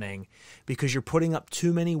happening because you're putting up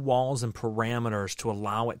too many walls and parameters to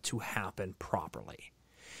allow it to happen properly.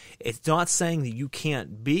 It's not saying that you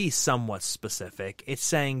can't be somewhat specific. It's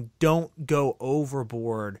saying don't go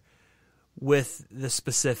overboard with the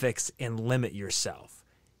specifics and limit yourself.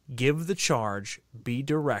 Give the charge, be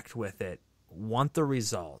direct with it, want the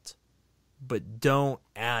result, but don't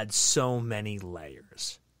add so many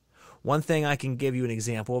layers. One thing I can give you an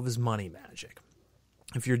example of is money magic.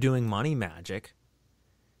 If you're doing money magic,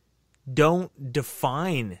 don't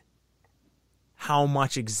define how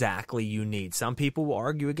much exactly you need. Some people will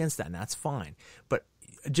argue against that, and that's fine. But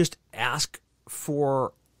just ask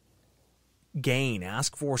for gain.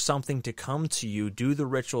 Ask for something to come to you. Do the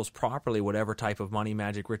rituals properly, whatever type of money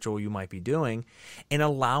magic ritual you might be doing, and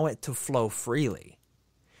allow it to flow freely.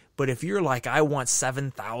 But if you're like, I want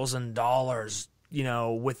 $7,000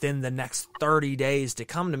 within the next 30 days to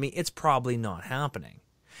come to me, it's probably not happening.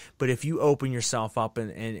 But if you open yourself up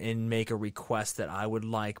and make a request that I would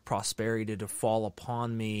like prosperity to fall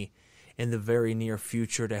upon me in the very near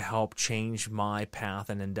future to help change my path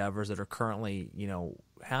and endeavors that are currently,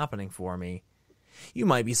 happening for me, you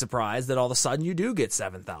might be surprised that all of a sudden you do get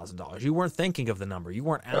 $7,000. You weren't thinking of the number. You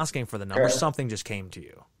weren't asking for the number. Something just came to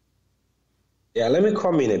you. Yeah, let me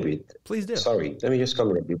come in a bit. Please do. Sorry, let me just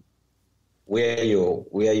come in a bit. Where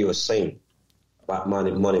you're saying about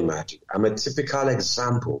money magic. I'm a typical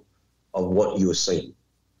example of what you're saying.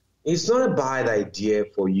 It's not a bad idea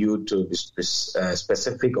for you to be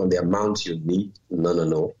specific on the amount you need.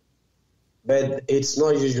 No. But it's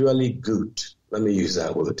not usually good. Let me use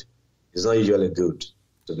that word. It's not usually good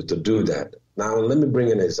to do that. Now, let me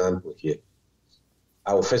bring an example here.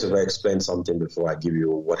 I will first of all explain something before I give you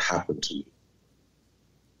what happened to me.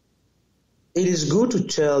 It is good to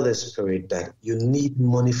tell the spirit that you need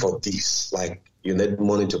money for this. Like, you need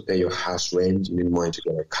money to pay your house rent, you need money to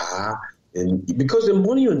get a car. And because the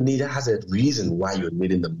money you need has a reason why you're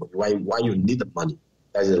needing the money, why you need the money.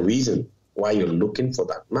 There's a reason why you're looking for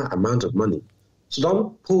that amount of money. So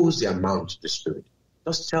don't pose the amount to the spirit.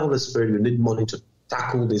 Just tell the spirit you need money to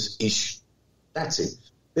tackle this issue. That's it.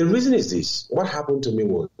 The reason is this. What happened to me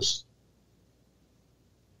was,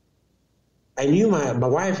 I knew my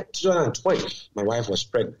wife, 2012, my wife was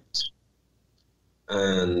pregnant.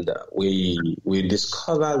 And we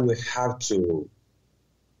discovered we have to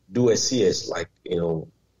do a CS, get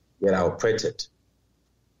her operated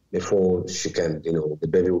before she can, the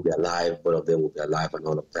baby will be alive, both of them will be alive and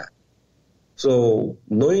all of that. So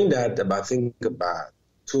knowing that about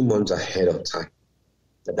 2 months ahead of time,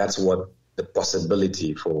 that's what the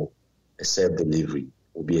possibility for a self-delivery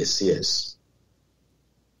will be a CS.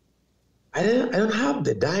 I don't have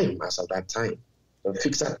the dime as of that time to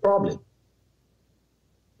fix that problem.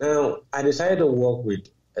 Now, I decided to work with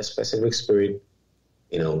a specific spirit,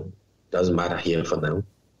 doesn't matter here for now.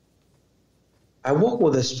 I work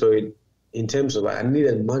with a spirit in terms of I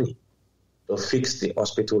needed money to fix the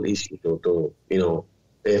hospital issue, to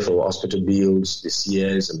pay for hospital bills, the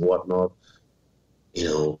CS and whatnot.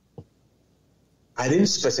 I didn't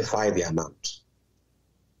specify the amount.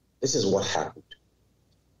 This is what happened.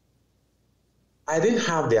 I didn't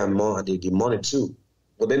have the amount, the money too,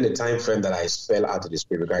 within the time frame that I spell out to the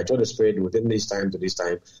spirit. I told the spirit within this time to this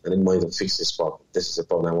time, and then money to fix this problem. This is the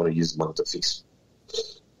problem I want to use the money to fix.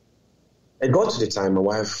 It got to the time my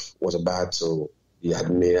wife was about to be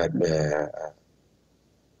admitted to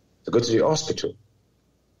go to the hospital.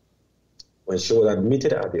 When she was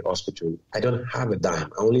admitted at the hospital, I don't have a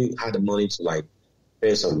dime. I only had the money to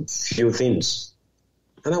pay some few things.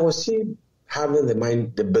 And I was still having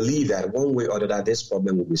the belief that one way or the other this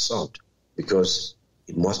problem will be solved because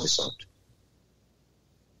it must be solved.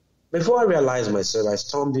 Before I realized myself, I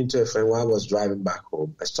stormed into a friend while I was driving back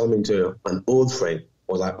home. I stormed into an old friend.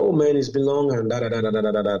 I was like, "Oh man, it's been long and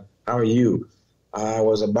da. How are you? I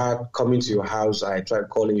was about coming to your house. I tried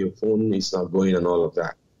calling your phone. It's not going and all of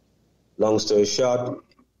that." Long story short,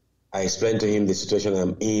 I explained to him the situation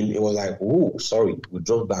I'm in. It was like, "Oh, sorry." We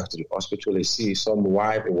drove back to the hospital. I see some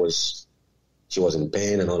wife. She was in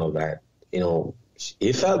pain and all of that.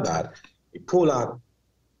 He felt bad. He pulled out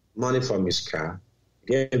money from his car,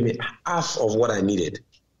 gave me half of what I needed.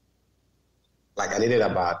 Like I needed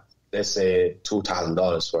about, let's say,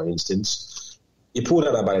 $2,000, for instance. He pulled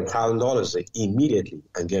out about $1,000 immediately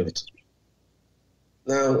and gave it to me.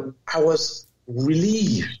 Now, I was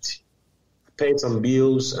relieved. I paid some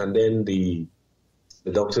bills, and then the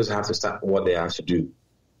doctors have to start what they have to do.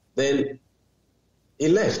 Then he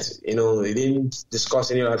left. He didn't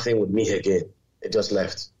discuss any other thing with me again. It just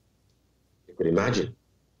left. You could imagine.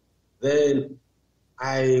 Then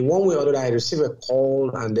one way or another, I received a call,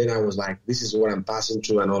 and then I was like, this is what I'm passing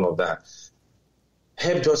through and all of that.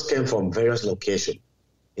 Help just came from various locations,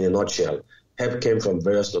 in a nutshell. Help came from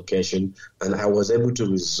various locations, and I was able to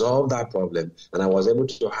resolve that problem, and I was able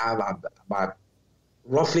to have about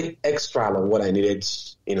roughly extra of what I needed,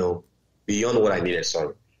 beyond what I needed,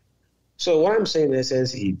 sorry. So what I'm saying in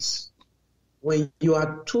essence is, when you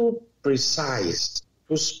are too precise,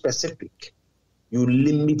 too specific, you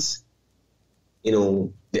limit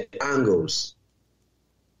the angles,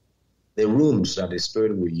 the rooms that the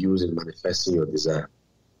spirit will use in manifesting your desire.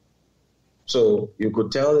 So you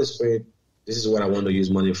could tell the spirit, this is what I want to use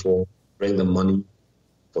money for, bring the money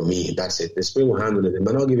for me, that's it. The spirit will handle it. They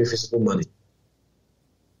might not give you physical money,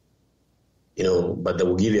 but they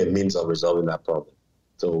will give you a means of resolving that problem.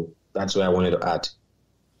 So that's what I wanted to add.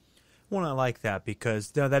 Well, I like that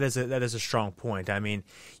because that is a strong point. I mean,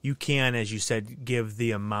 you can, as you said, give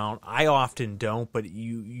the amount. I often don't, but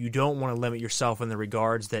you don't want to limit yourself in the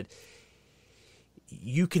regards that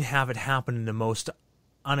you can have it happen in the most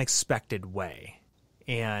unexpected way.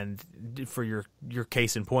 And for your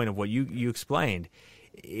case in point of what you explained,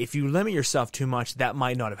 if you limit yourself too much, that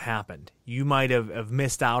might not have happened. You might have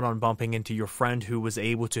missed out on bumping into your friend who was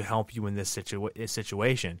able to help you in this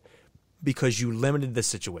situation because you limited the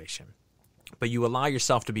situation. But you allow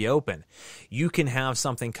yourself to be open. You can have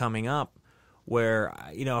something coming up where,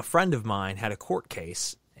 a friend of mine had a court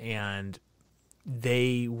case and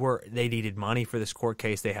they needed money for this court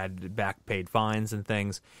case. They had back paid fines and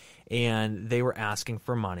things, and they were asking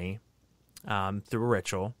for money through a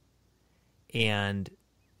ritual. And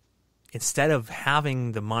instead of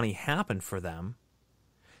having the money happen for them,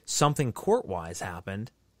 something court-wise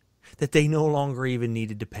happened that they no longer even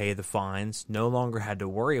needed to pay the fines, no longer had to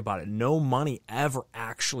worry about it. No money ever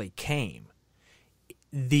actually came.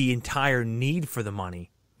 The entire need for the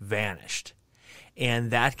money vanished.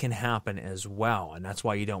 And that can happen as well. And that's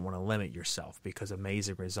why you don't want to limit yourself, because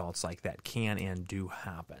amazing results like that can and do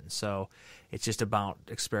happen. So it's just about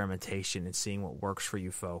experimentation and seeing what works for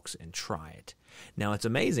you folks and try it. Now, it's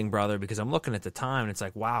amazing, brother, because I'm looking at the time and it's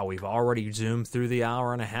like, wow, we've already zoomed through the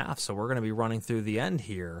hour and a half. So we're going to be running through the end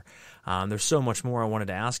here. There's so much more I wanted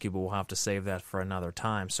to ask you, but we'll have to save that for another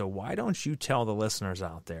time. So why don't you tell the listeners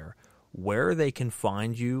out there where they can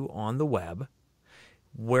find you on the web,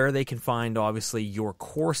 where they can find, obviously, your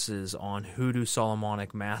courses on Hoodoo,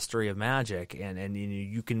 Solomonic, Mastery of Magic, and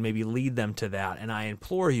you can maybe lead them to that. And I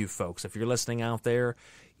implore you folks, if you're listening out there,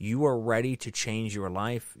 you are ready to change your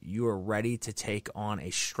life. You are ready to take on a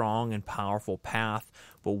strong and powerful path,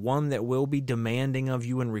 but one that will be demanding of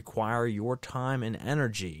you and require your time and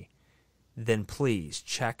energy, then please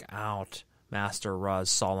check out Master Ra's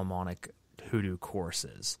Solomonic Hoodoo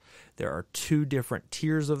courses. There are 2 different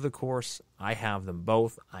tiers of the course. I have them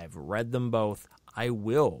both. I've read them both. I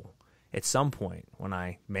will, at some point, when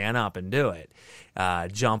I man up and do it,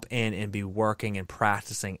 jump in and be working and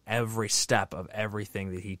practicing every step of everything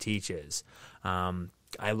that he teaches.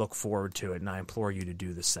 I look forward to it, and I implore you to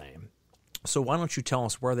do the same. So why don't you tell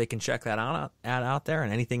us where they can check that out there,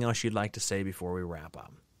 and anything else you'd like to say before we wrap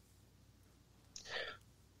up?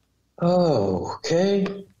 Oh,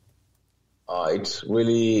 okay. It's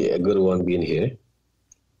really a good one being here.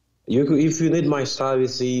 If you need my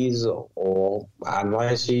services or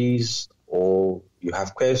advices, or you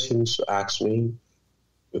have questions to ask me,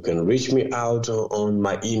 you can reach me out on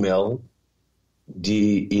my email,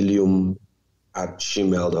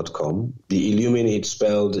 deillum@gmail.com. Deillumine, it's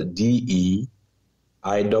spelled DEILLUMINE,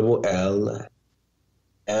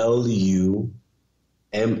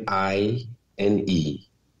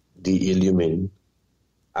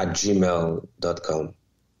 deillumine@gmail.com.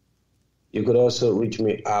 You could also reach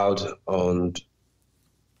me out on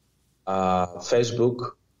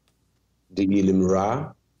Facebook, Deillumine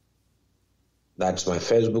Ra. That's my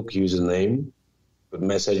Facebook username. You could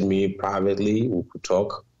message me privately. We could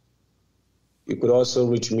talk. You could also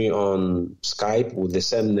reach me on Skype with the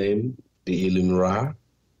same name, Deillumine Ra,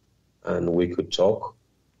 and we could talk.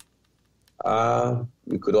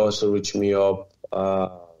 You could also reach me up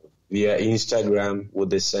via Instagram with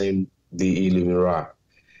the same Deillumine Ra.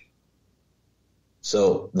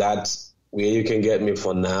 So that's where you can get me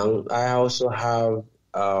for now. I also have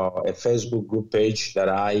a Facebook group page that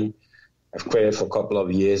I have created for a couple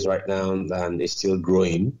of years right now, and it's still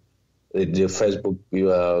growing. The Facebook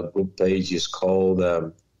group page is called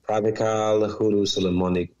Practical Hoodoo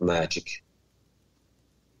Solomonic Magic.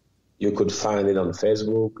 You could find it on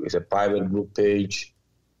Facebook. It's a private group page.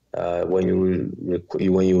 When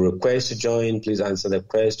you request to join, please answer the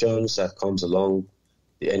questions that comes along,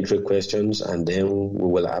 the entry questions, and then we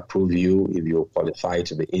will approve you if you qualify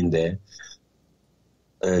to be in there.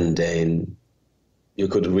 And then you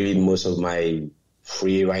could read most of my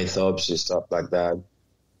free write-ups and stuff like that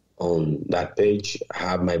on that page. I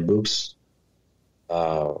have my books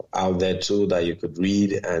out there too that you could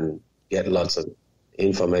read and get lots of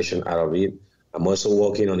information out of it. I'm also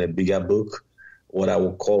working on a bigger book, what I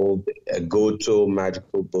would call a go-to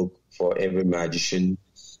magical book for every magician,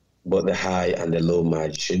 both the high and the low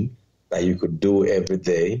magician, that you could do every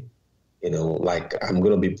day. Like I'm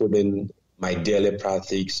going to be putting my daily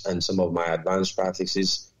practice and some of my advanced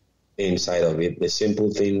practices inside of it, the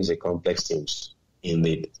simple things, the complex things in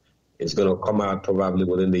it. It's going to come out probably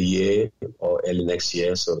within the year or early next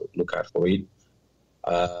year, so look out for it.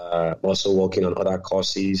 I'm also working on other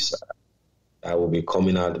courses that will be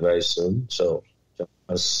coming out very soon, so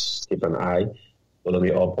just keep an eye. Follow me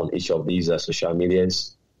up on each of these social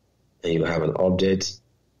medias. and you have an update.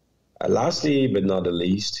 And lastly, but not the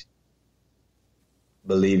least,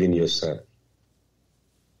 believe in yourself.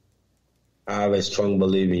 Have a strong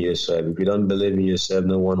belief in yourself. If you don't believe in yourself,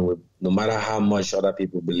 no one will, no matter how much other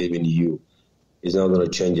people believe in you, it's not going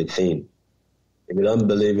to change a thing. If you don't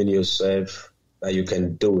believe in yourself, that you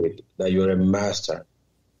can do it, that you're a master,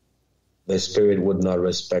 the spirit would not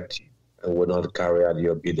respect you and would not carry out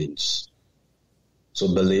your biddings.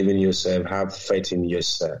 So believe in yourself, have faith in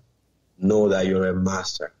yourself. Know that you're a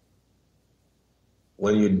master.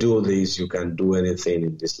 When you do this, you can do anything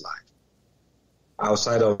in this life.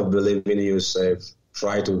 Outside of believing in yourself,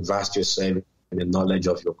 try to vast yourself in the knowledge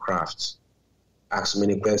of your crafts. Ask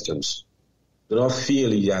many questions. Do not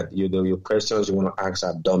feel that your questions you want to ask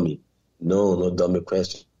are dummy. No dummy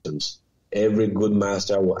questions. Every good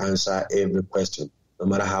master will answer every question, no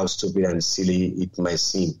matter how stupid and silly it might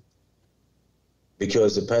seem.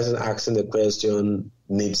 Because the person asking the question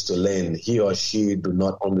needs to learn. He or she do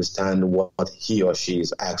not understand what he or she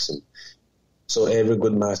is asking. So every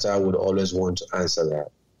good master would always want to answer that.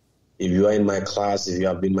 If you are in my class, if you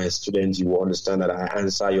have been my student, you will understand that I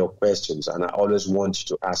answer your questions, and I always want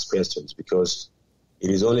you to ask questions, because it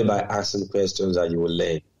is only by asking questions that you will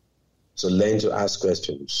learn. So learn to ask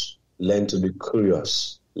questions, learn to be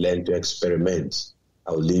curious, learn to experiment.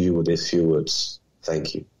 I will leave you with a few words.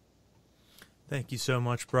 Thank you. Thank you so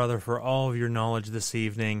much, brother, for all of your knowledge this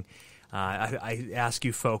evening. I ask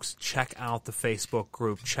you folks, check out the Facebook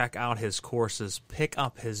group, check out his courses, pick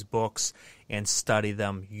up his books, and study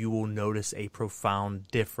them. You will notice a profound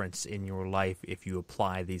difference in your life if you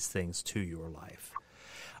apply these things to your life.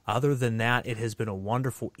 Other than that, it has been a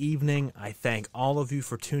wonderful evening. I thank all of you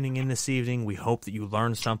for tuning in this evening. We hope that you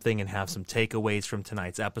learned something and have some takeaways from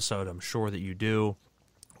tonight's episode. I'm sure that you do.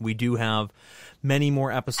 We do have many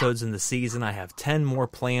more episodes in the season. I have 10 more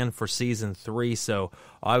planned for Season 3, so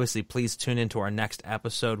obviously please tune into our next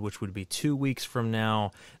episode, which would be 2 weeks from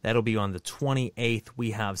now. That'll be on the 28th. We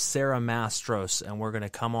have Sarah Mastros, and we're going to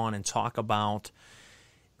come on and talk about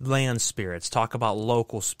land spirits, talk about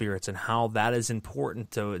local spirits, and how that is important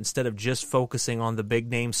to, instead of just focusing on the big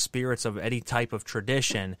name spirits of any type of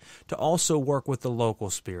tradition, to also work with the local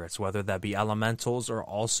spirits, whether that be elementals or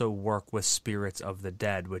also work with spirits of the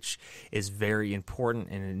dead, which is very important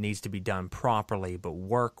and it needs to be done properly. But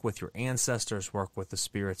work with your ancestors, work with the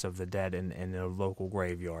spirits of the dead in the local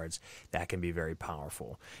graveyards. That can be very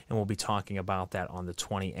powerful. And we'll be talking about that on the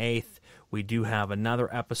 28th. We do have another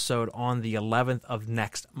episode on the 11th of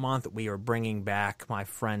next month. We are bringing back my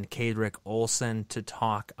friend Kadrick Olson to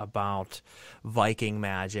talk about Viking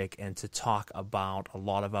magic and to talk about a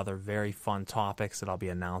lot of other very fun topics that I'll be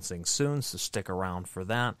announcing soon, so stick around for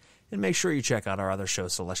that. And make sure you check out our other show,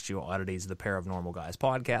 Celestial Oddities, the Pair of Normal Guys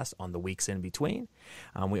podcast, on the weeks in between.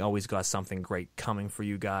 We always got something great coming for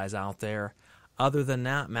you guys out there. Other than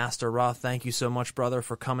that, Master Ra, thank you so much, brother,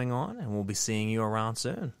 for coming on, and we'll be seeing you around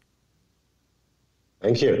soon.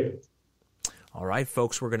 Thank you. All right,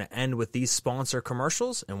 folks, we're going to end with these sponsor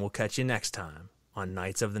commercials, and we'll catch you next time on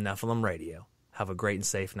Knights of the Nephilim Radio. Have a great and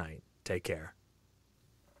safe night. Take care.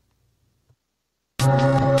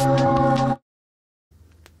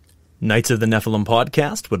 Knights of the Nephilim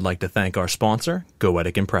podcast would like to thank our sponsor,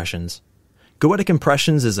 Goetic Impressions. Goetic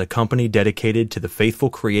Impressions is a company dedicated to the faithful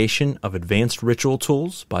creation of advanced ritual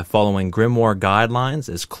tools by following grimoire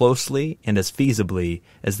guidelines as closely and as feasibly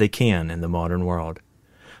as they can in the modern world.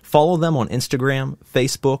 Follow them on Instagram,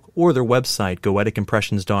 Facebook, or their website,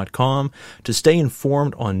 goeticimpressions.com, to stay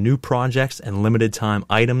informed on new projects and limited-time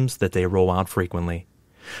items that they roll out frequently.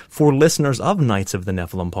 For listeners of Knights of the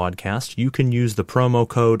Nephilim podcast, you can use the promo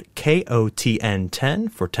code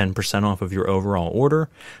KOTN10 for 10% off of your overall order.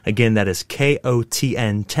 Again, that is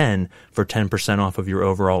KOTN10 for 10% off of your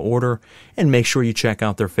overall order. And make sure you check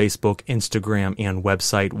out their Facebook, Instagram, and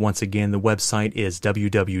website. Once again, the website is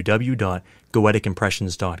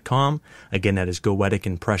www.goeticimpressions.com. Again, that is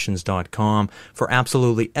goeticimpressions.com for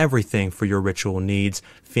absolutely everything for your ritual needs.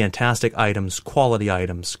 Fantastic items, quality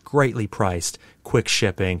items, greatly priced, quick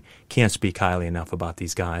shipping. Can't speak highly enough about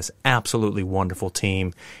these guys. Absolutely wonderful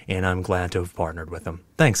team, and I'm glad to have partnered with them.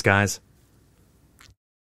 Thanks, guys.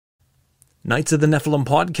 Knights of the Nephilim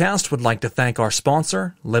podcast would like to thank our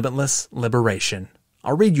sponsor, Limitless Liberation.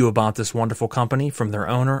 I'll read you about this wonderful company from their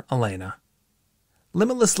owner, Elena.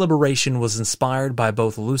 Limitless Liberation was inspired by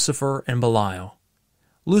both Lucifer and Belial.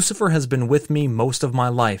 Lucifer has been with me most of my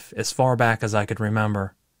life, as far back as I could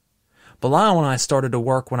remember. Belial and I started to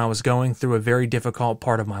work when I was going through a very difficult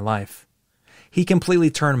part of my life. He completely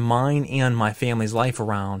turned mine and my family's life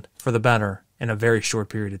around for the better in a very short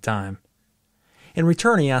period of time. In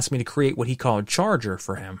return, he asked me to create what he called Charger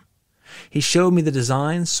for him. He showed me the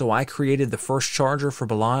designs, so I created the first charger for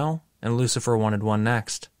Belial, and Lucifer wanted one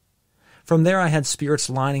next. From there I had spirits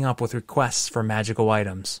lining up with requests for magical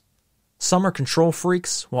items. Some are control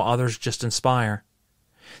freaks, while others just inspire.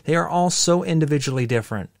 They are all so individually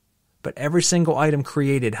different, but every single item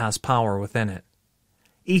created has power within it.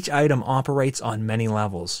 Each item operates on many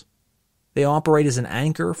levels. They operate as an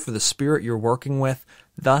anchor for the spirit you're working with,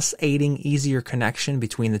 thus aiding easier connection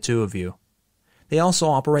between the two of you. They also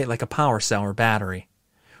operate like a power cell or battery,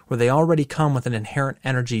 where they already come with an inherent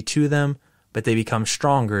energy to them, but they become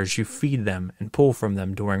stronger as you feed them and pull from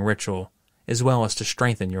them during ritual, as well as to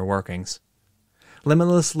strengthen your workings.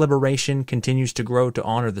 Limitless Liberation continues to grow to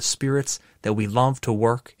honor the spirits that we love to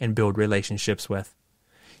work and build relationships with.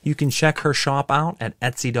 You can check her shop out at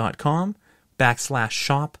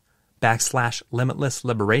etsy.com/shop/Limitless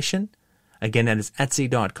Liberation. Again, that is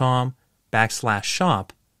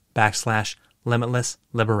etsy.com/shop/Limitless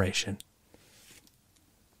Liberation.